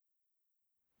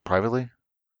privately.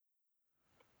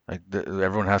 Like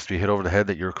everyone has to be hit over the head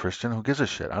that you're a Christian. Who gives a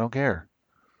shit? I don't care.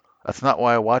 That's not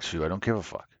why I watch you. I don't give a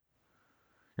fuck.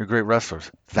 You're great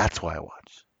wrestlers. That's why I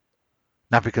watch.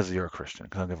 Not because you're a Christian,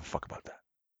 because I don't give a fuck about that.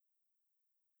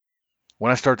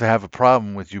 When I start to have a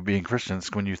problem with you being Christian, it's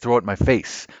when you throw it in my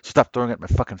face. Stop throwing it in my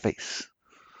fucking face.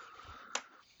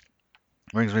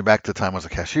 Brings me back to the time I was a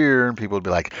cashier, and people would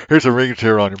be like, "Here's a ring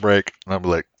chair on your break," and I'd be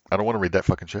like, "I don't want to read that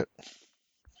fucking shit."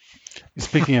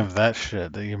 Speaking of that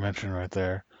shit that you mentioned right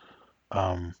there,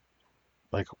 um,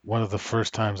 like one of the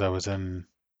first times I was in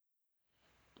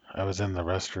the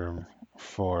restroom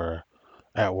for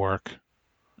at work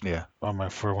Yeah.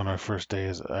 for one of my first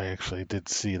days, I actually did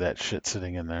see that shit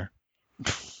sitting in there.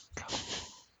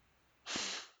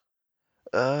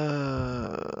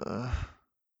 Uh,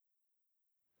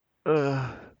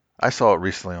 uh, I saw it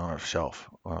recently on a shelf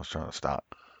when I was trying to stop.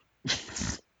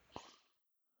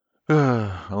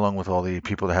 Along with all the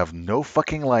people that have no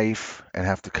fucking life and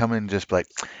have to come in and just be like,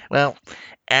 well,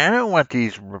 I don't want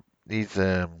these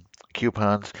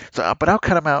coupons, so but I'll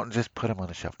cut them out and just put them on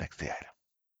the shelf next to the item.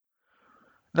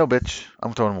 No, bitch,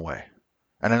 I'm throwing them away.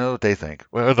 And I know what they think.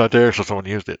 Well, it's not there, so someone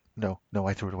used it. No, no,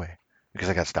 I threw it away because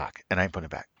I got stock and I ain't putting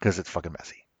it back because it's fucking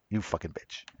messy. You fucking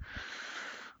bitch.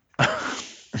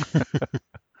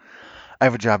 I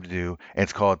have a job to do, and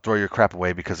it's called throw your crap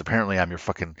away because apparently I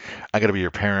gotta be your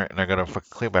parent and I gotta fucking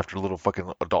clean up after little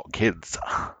fucking adult kids.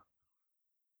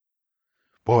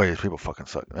 Boy, these people fucking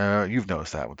suck. You've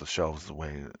noticed that with the shelves, the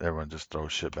way everyone just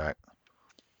throws shit back.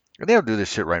 And they'll do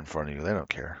this shit right in front of you. They don't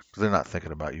care because they're not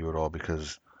thinking about you at all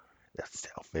because they're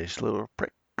selfish little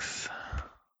pricks.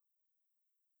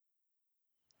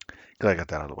 Glad I got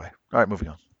that out of the way. All right, moving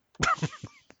on.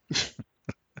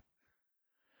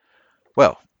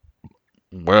 Well,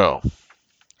 well.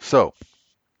 So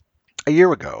a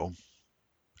year ago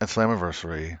at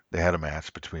Slammiversary, they had a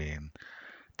match between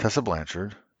Tessa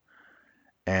Blanchard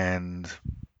and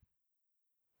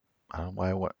I don't know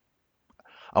why. What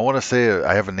I want to say,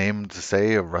 I have a name to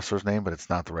say a wrestler's name, but it's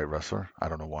not the right wrestler. I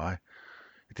don't know why.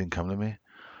 It didn't come to me.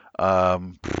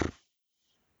 Um,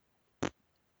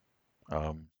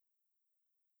 um,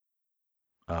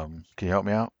 can you help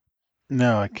me out?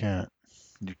 No, I can't.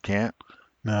 You can't.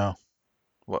 No,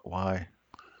 What? Why?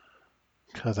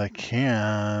 because I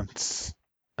can't.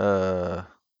 Uh,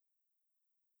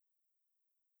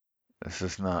 this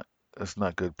is not. It's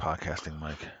not good podcasting,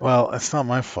 Mike. Well, it's not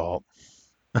my fault.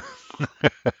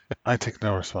 I take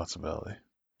no responsibility.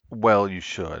 Well, you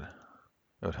should.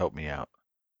 It would help me out.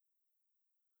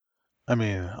 I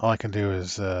mean, all I can do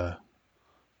is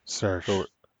search. So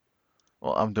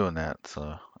Well, I'm doing that,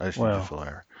 so I just need the Well,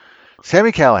 flyer.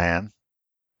 Sammy Callahan.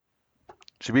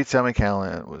 She beat Sammy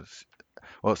Callahan.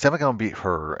 Sammy Callahan beat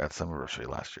her at Summerversary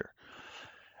last year.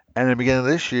 And in the beginning of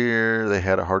this year, they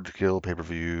had a Hard to Kill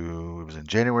pay-per-view. It was in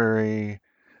January.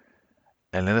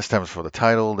 And then this time it's for the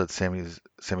title that Sammy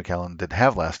Callahan didn't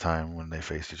have last time when they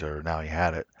faced each other. Now he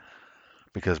had it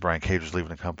because Brian Cage was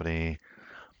leaving the company,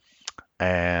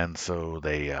 and so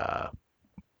they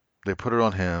put it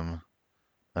on him,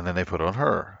 and then they put it on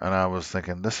her. And I was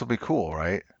thinking this will be cool,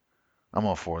 right? I'm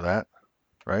all for that,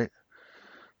 right?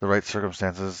 The right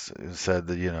circumstances said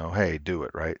that hey, do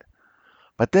it, right?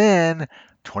 But then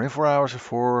 24 hours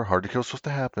before Hard to Kill was supposed to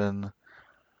happen,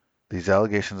 these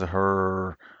allegations of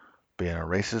her being a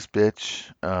racist bitch,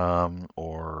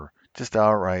 or just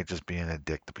outright just being a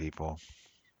dick to people.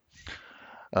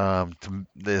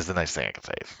 Is the nice thing I can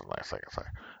say. It's the nice thing I can say.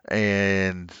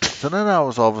 And so then I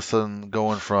was all of a sudden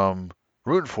going from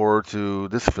rooting for her to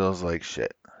this feels like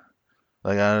shit.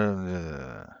 Like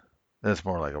it's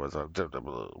more like it was a.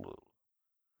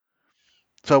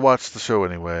 So I watched the show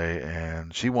anyway,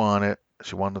 and she won it.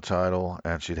 She won the title,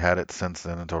 and she'd had it since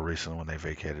then until recently when they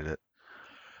vacated it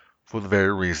for the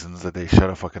very reasons that they should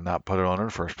have fucking not put it on in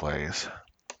the first place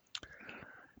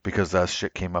because that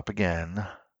shit came up again.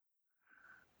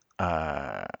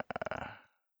 Uh,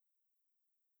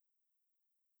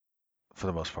 for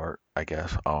the most part, I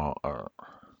guess.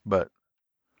 But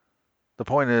the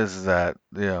point is that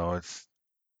it's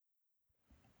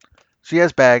she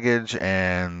has baggage,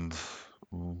 and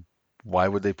why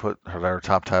would they put her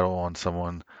top title on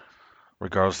someone,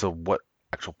 regardless of what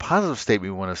actual positive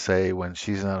statement we want to say, when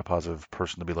she's not a positive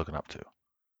person to be looking up to?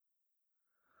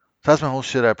 So that's my whole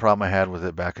shit. Problem I had with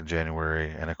it back in January,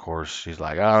 and of course she's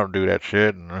like, I don't do that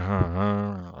shit,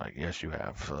 and like, yes, you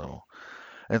have. So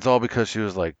and it's all because she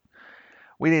was like,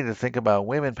 we need to think about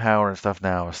women power and stuff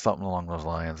now, or something along those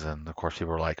lines. And of course,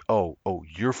 people are like, oh,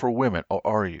 you're for women. Oh,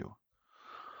 are you?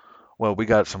 Well, we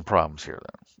got some problems here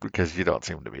then, because you don't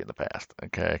seem to be in the past,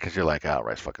 okay? Because you're like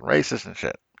outright fucking racist and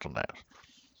shit sometimes.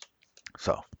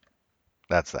 So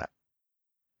that's that.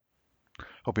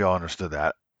 Hope you all understood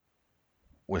that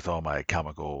with all my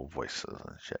comical voices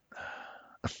and shit.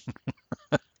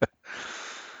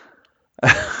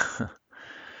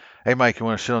 Hey, Mike, you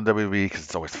want to shit on WB because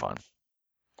it's always fun,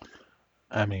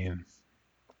 I mean,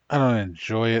 I don't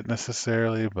enjoy it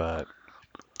necessarily, but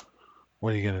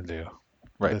what are you gonna do?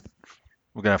 right? That,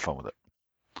 We're gonna have fun with it,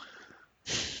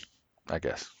 I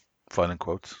guess. Fun in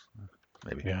quotes,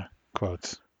 maybe. yeah,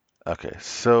 quotes. Okay,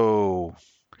 so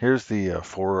here's the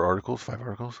five articles.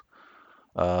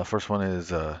 First one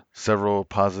is several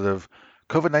positive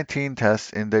COVID-19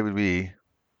 tests in WB.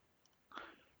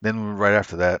 Then right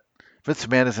after that, Vince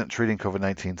McMahon isn't treating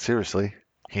COVID-19 seriously.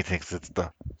 He thinks it's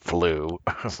the flu.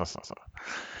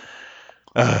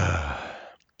 uh,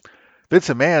 Vince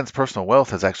McMahon's personal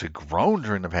wealth has actually grown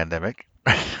during the pandemic.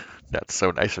 That's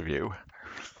so nice of you.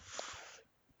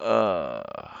 Uh,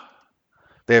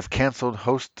 they have canceled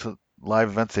host to live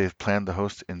events they planned to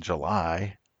host in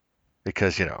July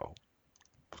because,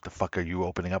 what the fuck are you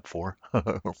opening up for?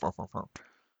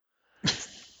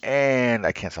 And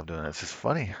I can't stop doing it. It's just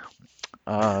funny.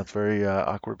 It's very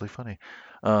awkwardly funny.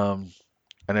 Um,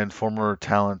 and then former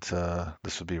talent,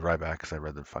 this would be Ryback because I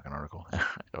read the fucking article. I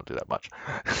don't do that much.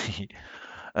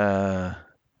 uh,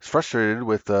 is frustrated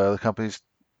with the company's.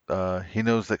 He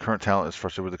knows that current talent is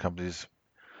frustrated with the company's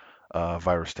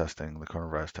virus testing, the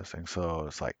coronavirus testing. So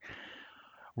it's like,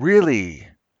 really?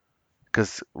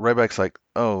 Because Ryback's like,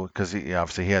 oh, because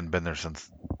obviously he hadn't been there since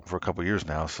for a couple of years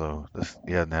now, so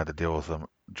he hadn't had to deal with them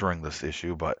during this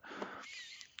issue. But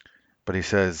he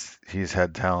says he's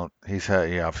had talent. He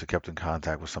obviously kept in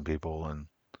contact with some people and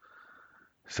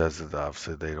says that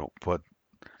obviously they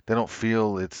don't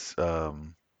feel it's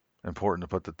important to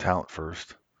put the talent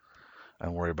first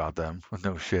and worry about them.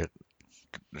 No shit.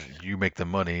 You make the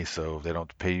money, so they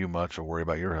don't pay you much or worry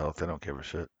about your health. They don't give a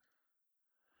shit.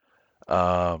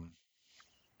 Um,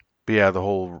 but yeah, the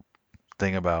whole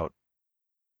thing about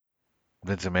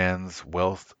Vince McMahon's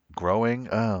wealth growing.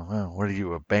 Oh, well, what are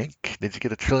you, a bank? Did you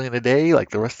get 1 trillion a day like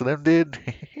the rest of them did?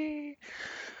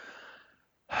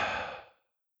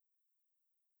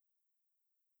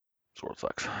 This world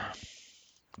sucks.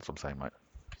 That's what I'm saying, Mike.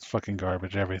 It's fucking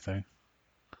garbage. Everything's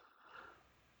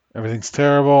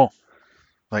terrible.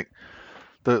 Like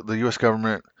the U.S.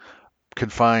 government can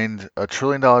find $1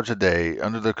 trillion a day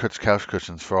under the couch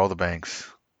cushions for all the banks,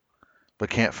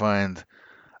 but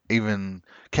even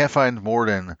can't find more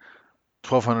than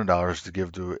 $1,200 to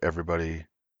give to everybody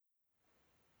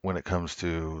when it comes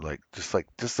to like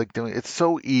doing it's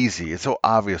so easy. It's so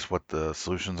obvious what the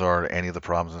solutions are to any of the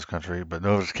problems in this country, but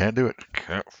no, just can't do it.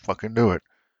 Can't fucking do it.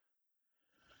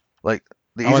 Like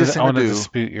the easiest I thing to want to do.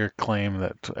 dispute your claim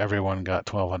that everyone got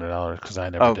 $1,200 because I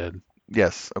never Oh, did.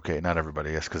 yes. Okay, not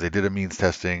everybody. Yes, because they did a means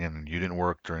testing and you didn't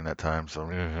work during that time. So,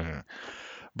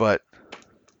 but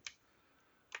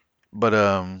but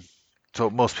so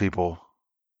most people,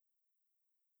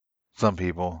 some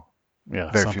people,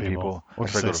 Yeah, very some few people. people. We'll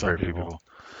just Actually, I go say to some very few people.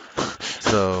 people.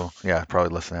 So yeah,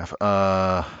 probably less than half.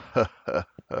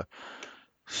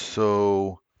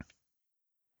 So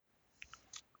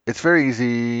it's very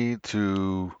easy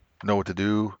to know what to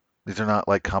do. These are not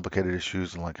like complicated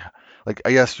issues and like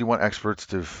I guess you want experts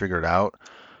to figure it out,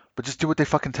 but just do what they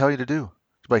fucking tell you to do.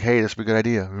 It's like, hey, this would be a good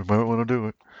idea. You might want to do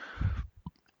it.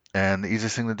 And the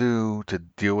easiest thing to do to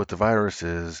deal with the virus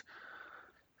is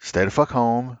stay the fuck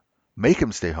home, make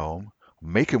him stay home,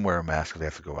 make him wear a mask if they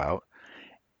have to go out,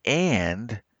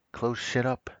 and close shit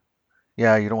up.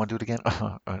 Yeah, you don't want to do it again?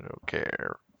 I don't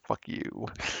care. Fuck you.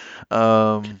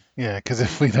 Um, Yeah, because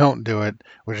if we don't do it,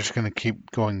 we're just gonna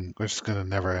keep going. We're just gonna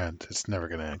never end. It's never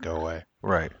gonna go away,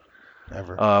 right.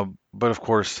 ever. But of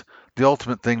course, the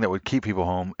ultimate thing that would keep people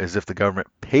home is if the government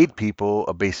paid people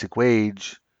a basic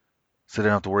wage so they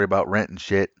don't have to worry about rent and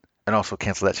shit, and also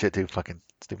cancel that shit too. Fucking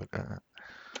stupid.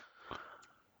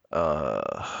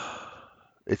 Uh,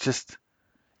 it's just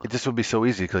it just would be so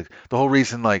easy. 'Cause the whole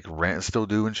reason like rent is still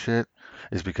due and shit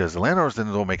is because the landlords then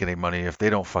don't make any money if they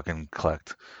don't fucking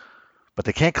collect. But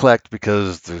they can't collect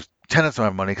because the tenants don't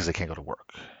have money because they can't go to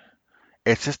work.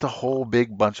 It's just a whole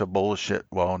big bunch of bullshit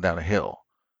rolling down a hill.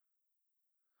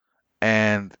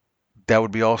 And that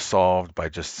would be all solved by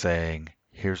just saying,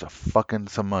 here's a fucking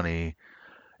some money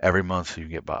every month so you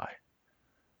get by.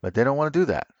 But they don't want to do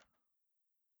that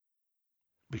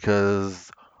because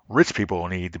rich people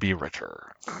need to be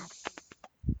richer.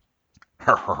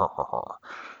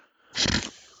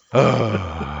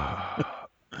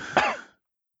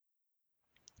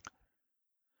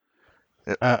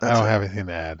 I That's don't it. have anything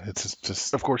to add. It's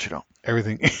just Of course you don't.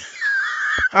 everything.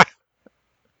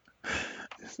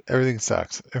 Everything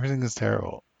sucks. Everything is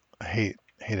terrible. I hate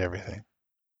everything.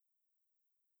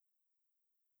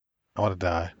 I want to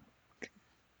die.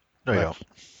 No, you But don't.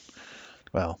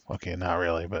 well, okay, not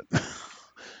really, but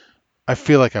I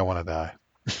feel like I want to die.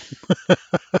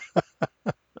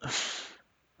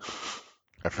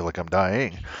 I feel like I'm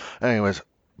dying. Anyways,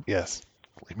 Yes.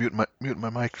 muting my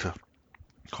mic to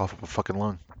cough up a fucking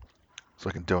lung so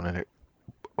I can donate it.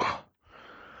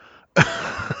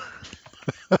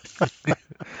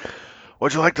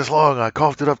 What'd you like this long? I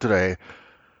coughed it up today.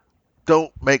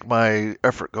 Don't make my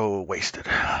effort go wasted.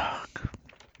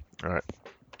 All right.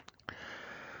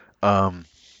 Um.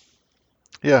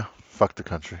 Yeah. Fuck the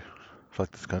country.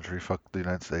 Fuck this country. Fuck the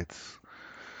United States.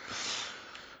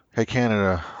 Hey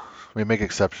Canada, we make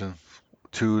exceptions.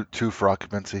 Two for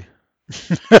occupancy.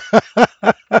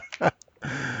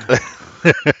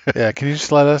 Yeah, can you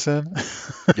just let us in?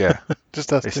 Yeah.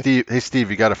 Just us Hey two. Steve. Hey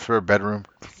Steve, you got a spare bedroom?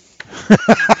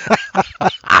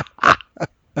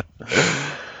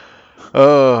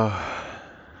 Uh,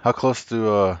 how close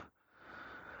to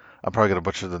I'm probably gonna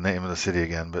butcher the name of the city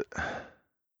again, but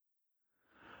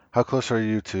how close are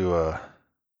you to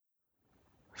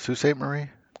Sault Ste. Marie?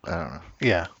 I don't know.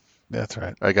 Yeah, that's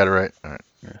right. I got it right. All right.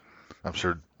 Yeah. I'm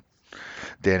sure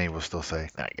Danny will still say,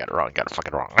 "No, you got it wrong. You got it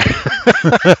fucking wrong."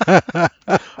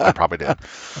 I probably did.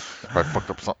 Probably fucked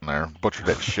up something there. Butchered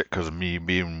that shit because of me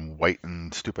being white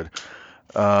and stupid.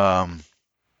 Um,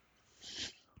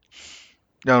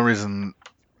 the only reason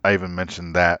I even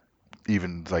mentioned that,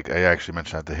 even like I actually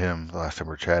mentioned that to him the last time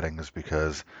we were chatting, is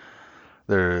because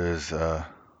there is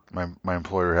my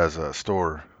employer has a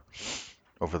store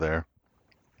over there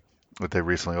that they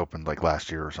recently opened like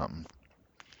last year or something,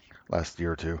 last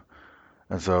year or two.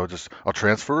 And so just I'll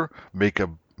transfer, make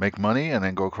money, and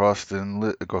then go across and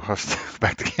go across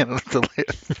back to Canada to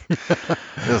live.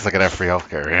 Just like an free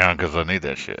healthcare, yeah, because I need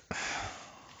that shit.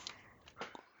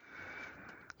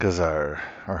 Because our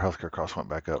healthcare costs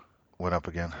went up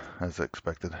again as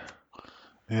expected.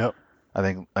 Yep. I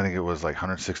think it was like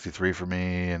 163 for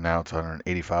me, and now it's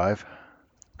 185.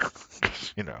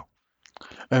 You know,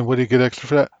 And what do you get extra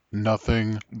for that?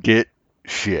 Nothing. get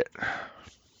shit.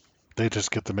 They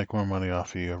just get to make more money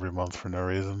off of you every month for no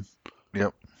reason.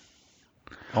 Yep.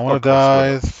 I Oh, want to costs went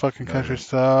die. up. This fucking No, you country didn't.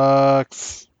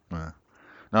 sucks. No,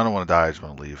 I don't want to die. I just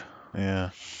want to leave. Yeah.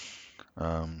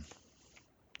 Um,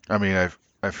 I mean,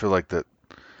 I feel like that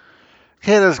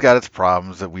Canada's got its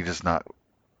problems that we just not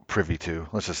privy to.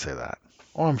 Let's just say that.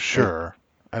 Oh, I'm It, sure.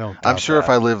 I don't I'm doubt sure if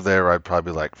I that. lived there, I'd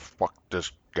probably be like, fuck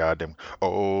this goddamn.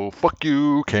 Oh, fuck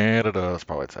you, Canada. That's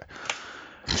probably what I'd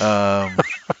say.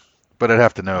 But I'd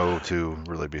have to know to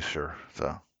really be sure.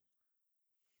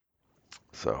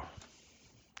 So,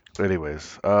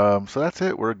 anyways, so that's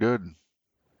it. We're good.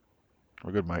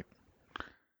 We're good, Mike.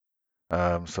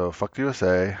 So fuck the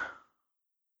USA.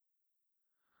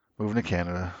 Moving to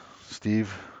Canada.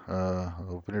 Steve,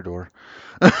 open your door.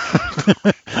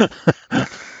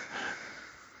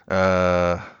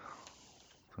 I'm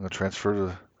gonna transfer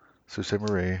to Sault Ste.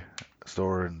 Marie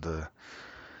store and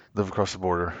live across the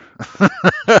border.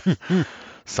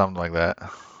 Something like that.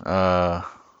 Uh,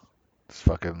 just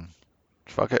fuck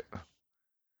it.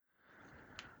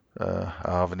 I'll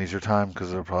have an easier time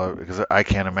because I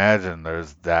can't imagine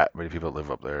there's that many people that live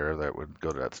up there that would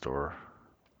go to that store.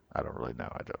 I don't really know.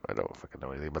 I don't fucking know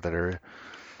anything about that area.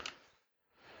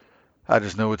 I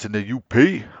just know it's in the UP.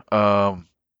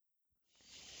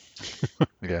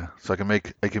 Yeah, so I can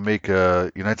make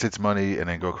United States money and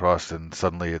then go across and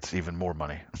suddenly it's even more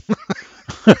money.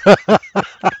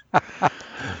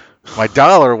 My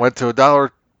dollar went to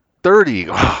 $1.30.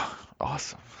 Oh,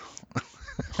 awesome.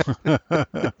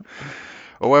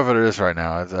 Or whatever it is right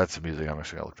now. That's amusing. I'm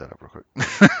actually gonna look that up real quick.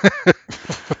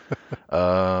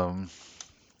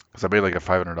 Because I made like a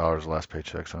 $500 last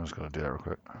paycheck, so I'm just gonna do that real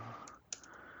quick.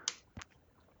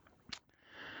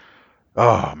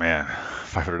 Oh man,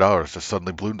 $500 just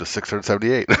suddenly ballooned to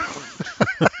 678.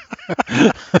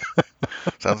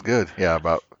 Sounds good. Yeah,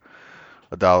 about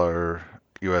a dollar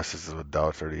US is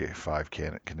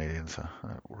 $1.38.5 Canadian, so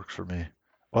that works for me.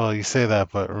 Well, you say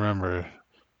that, but remember,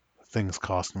 things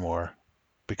cost more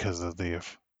because of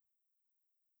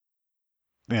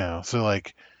so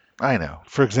like, I know.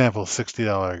 for example, a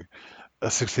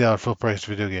 $60 full price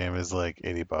video game is like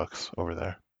 $80 over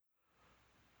there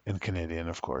in Canadian,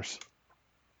 of course.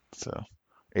 So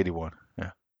 81.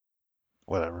 Yeah,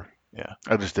 whatever. Yeah.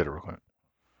 I just did it real quick.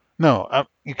 No,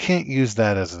 you can't use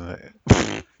that as an.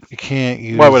 You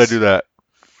can't Why would I use. do that?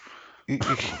 You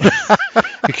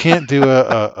can't do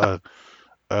a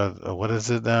what is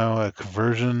it now? A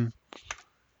conversion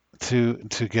to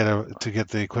get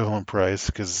the equivalent price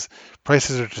because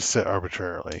prices are just set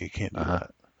arbitrarily. You can't do Uh-huh.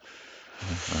 that.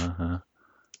 Uh-huh.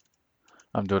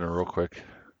 I'm doing it real quick.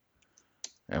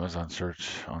 Amazon search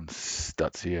on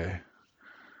 .ca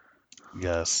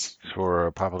Yes. for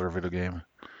a popular video game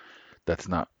that's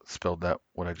not spelled that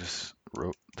what I just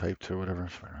typed or whatever.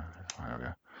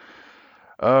 Okay.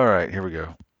 All right, here we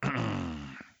go.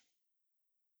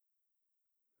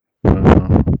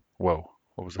 Whoa,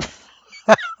 what was that?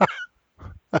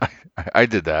 I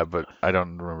did that, but I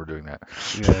don't remember doing that.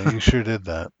 Yeah, you sure did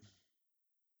that.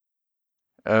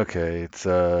 Okay, it's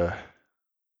Game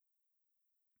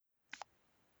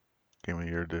of the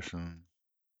Year edition.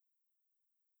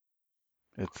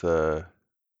 It's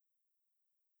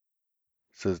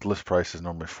says list price is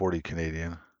normally 40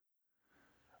 Canadian.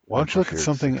 Why And of don't you course look at here it's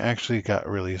something 60. actually got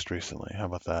released recently? How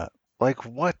about that? Like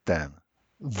what then?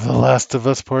 The Last of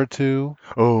Us Part 2?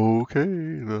 Okay,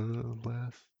 the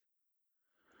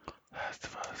Last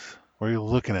of Us. Or are you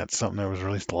looking at something that was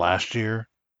released last year?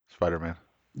 Spider-Man.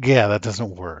 Yeah, that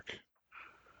doesn't work.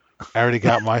 I already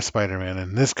got my Spider-Man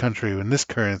in this country, in this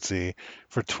currency,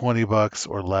 for $20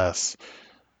 or less,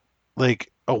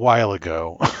 like a while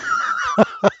ago.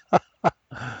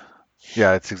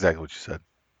 Yeah, it's exactly what you said.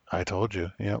 I told you.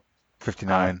 Yep. I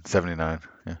 59, 79.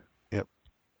 Yeah, yep.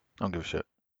 I don't give a shit.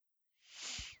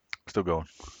 Still going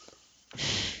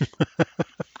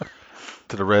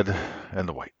to the red and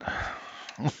the white.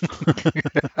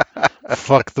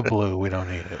 Fuck the blue. We don't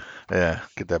need it. Yeah,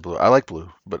 get that blue. I like blue,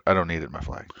 but I don't need it in my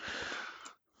flag.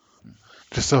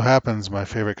 Just so happens my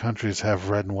favorite countries have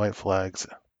red and white flags.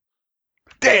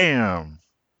 Damn.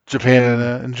 Japan.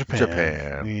 Canada and Japan.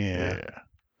 Japan. Yeah. Yeah.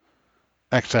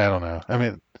 Actually, I don't know. I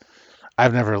mean,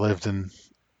 I've never lived in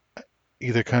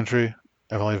either country.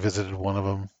 I've only visited one of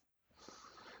them.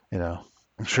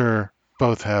 I'm sure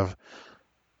both have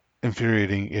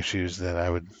infuriating issues that I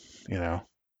you know,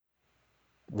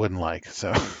 wouldn't like.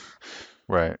 So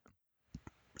Right.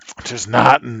 just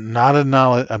not a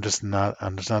knowledge. I'm just not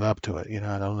up to it.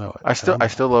 I don't know it. I I still don't I know it.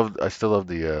 still love I still love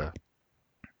the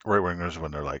right wingers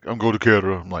when they're like, I'm going to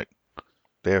Canada. I'm like,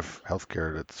 they have health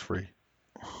care that's free.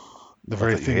 The I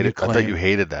very thought you thing you hated I thought you claim,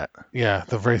 hated that. yeah,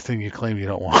 the very thing you claim you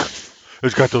don't want.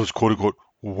 It's got those quote unquote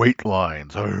weight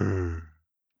lines. Arr.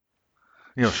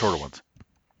 Shorter ones.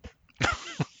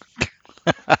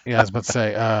 Yeah, I was about to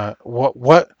say,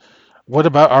 what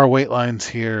about our wait lines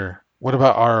here? What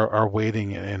about our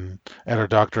waiting at our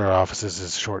doctor offices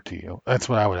is short to you? That's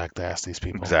what I would have to ask these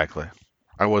people. Exactly.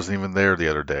 I wasn't even there the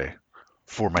other day.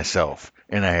 for myself,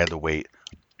 and I had to wait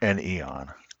an eon.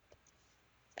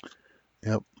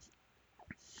 Yep.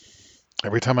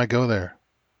 Every time I go there,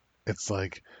 it's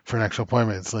like for an actual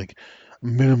appointment, it's like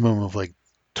minimum of like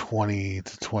 20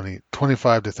 to 20,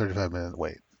 25 to 35 minute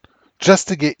wait just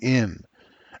to get in.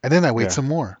 And then I wait Yeah, some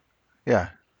more. yeah,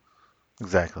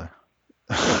 exactly.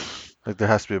 Like there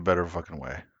has to be a better fucking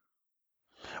way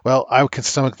Well, I can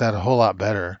stomach that a whole lot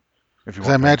better if you because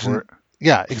I weren't paying for imagine, it.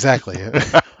 yeah, exactly.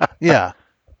 Yeah,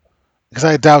 because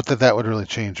I doubt that that would really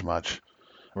change much.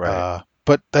 Right.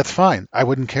 But that's fine. I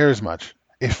wouldn't care as much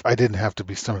if I didn't have to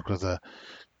be stuck with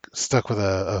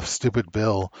a stupid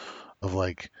bill of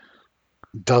like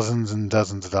dozens and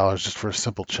dozens of dollars just for a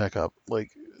simple checkup.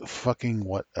 Like, fucking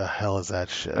what the hell is that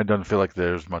shit? It doesn't feel like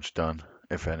there's much done,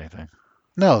 if anything.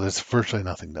 No, there's virtually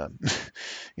nothing done.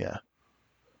 Yeah.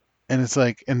 And it's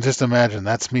like, and just imagine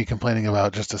that's me complaining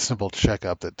about just a simple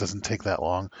checkup that doesn't take that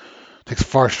long. It takes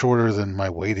far shorter than my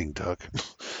waiting took.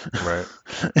 Right.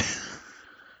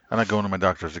 I'm not going to my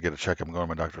doctor's to get a check. I'm going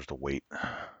to my doctor's to wait.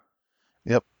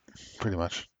 Yep, pretty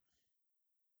much.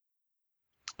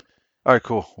 All right,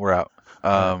 cool. We're out.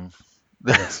 All right. Um,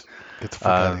 Yes. Get the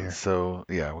fuck out of here. so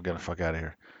yeah, we're gonna fuck out of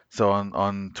here. So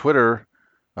on Twitter,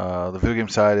 the video game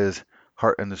side is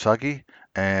Heart and Usagi,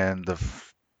 and the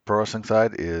pro wrestling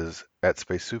side is at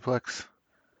Space Suplex.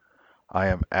 I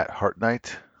am at Heart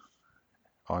Knight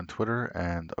on Twitter,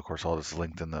 and of course all this is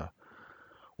linked in the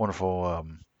wonderful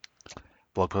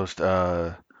blog post.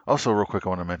 Also, real quick, I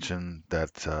want to mention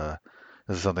that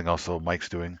this is something also Mike's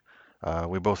doing.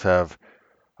 We both have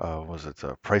was it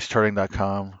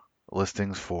pricecharting.com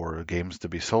listings for games to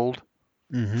be sold.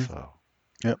 Mm-hmm. So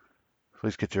Yep.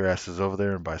 please get your asses over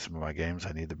there and buy some of my games.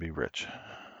 I need to be rich.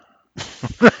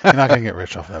 You're not gonna get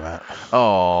rich off that, Matt.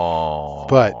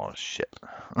 But Oh shit.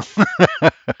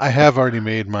 I have already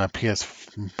made my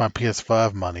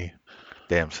PS5 money.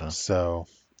 Damn son. So,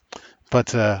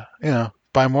 but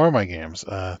buy more of my games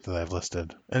that I've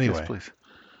listed. Yes, Anyway, please.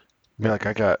 Yeah, ma- like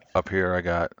I got up here,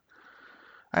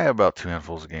 I have about two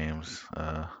handfuls of games.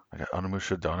 I got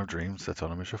Onimusha Dawn of Dreams, that's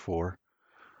Onimusha 4.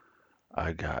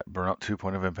 I got Burnout 2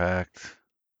 Point of Impact.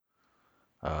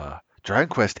 Dragon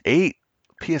Quest 8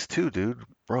 PS2, dude.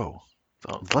 Bro.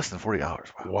 It's less than $40.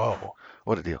 Wow. whoa.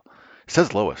 What a deal. It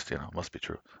says lowest, must be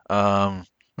true. Um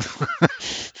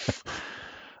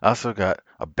I also got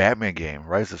a Batman game,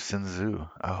 Rise of Sin Tzu.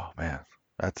 Oh man,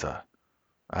 that's a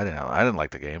I didn't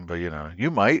like the game, but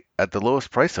you might at the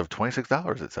lowest price of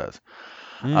 $26. It says.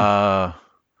 Mm. Uh,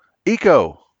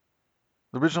 Eco,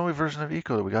 the original version of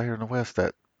Eco that we got here in the West,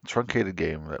 that truncated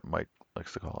game that Mike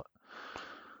likes to call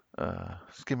it.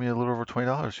 Just give me a little over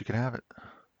 $20. You can have it.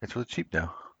 It's really cheap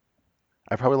now.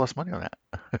 I probably lost money on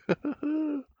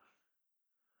that.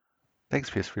 Thanks,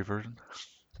 PS3 version.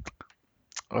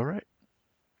 All right.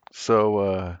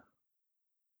 So,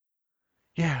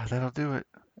 yeah, that'll do it.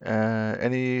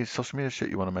 Any social media shit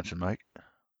you want to mention, Mike?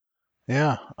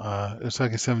 Yeah. It's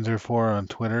like a 704 on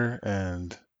Twitter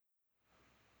and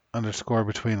underscore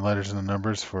between letters and the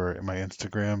numbers for my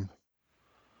Instagram.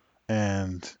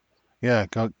 And yeah,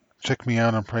 go check me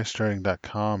out on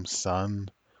pricecharting.com, son.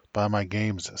 Buy my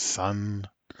games, son.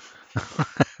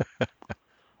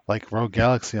 Like Rogue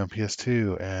Galaxy on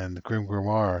PS2 and Grim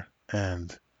Grimoire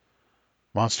and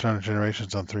Monster Hunter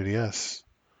Generations on 3DS.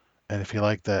 And if you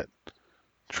like that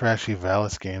trashy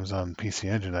Valis games on PC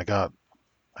Engine, I got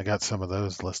some of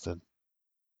those listed.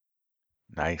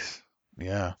 Nice.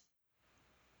 Yeah.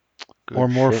 Or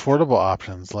Good more shit. affordable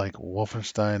options like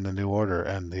Wolfenstein The New Order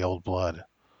and The Old Blood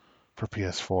for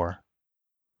PS4.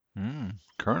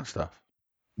 Current stuff.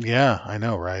 Yeah, I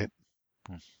know, right?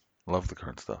 Hmm. Love the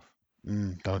current stuff.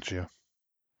 Don't you?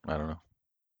 I don't know.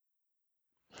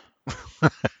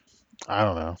 I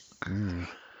don't know. Mm.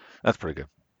 That's pretty good.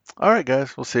 All right,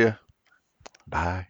 guys. We'll see you. Bye.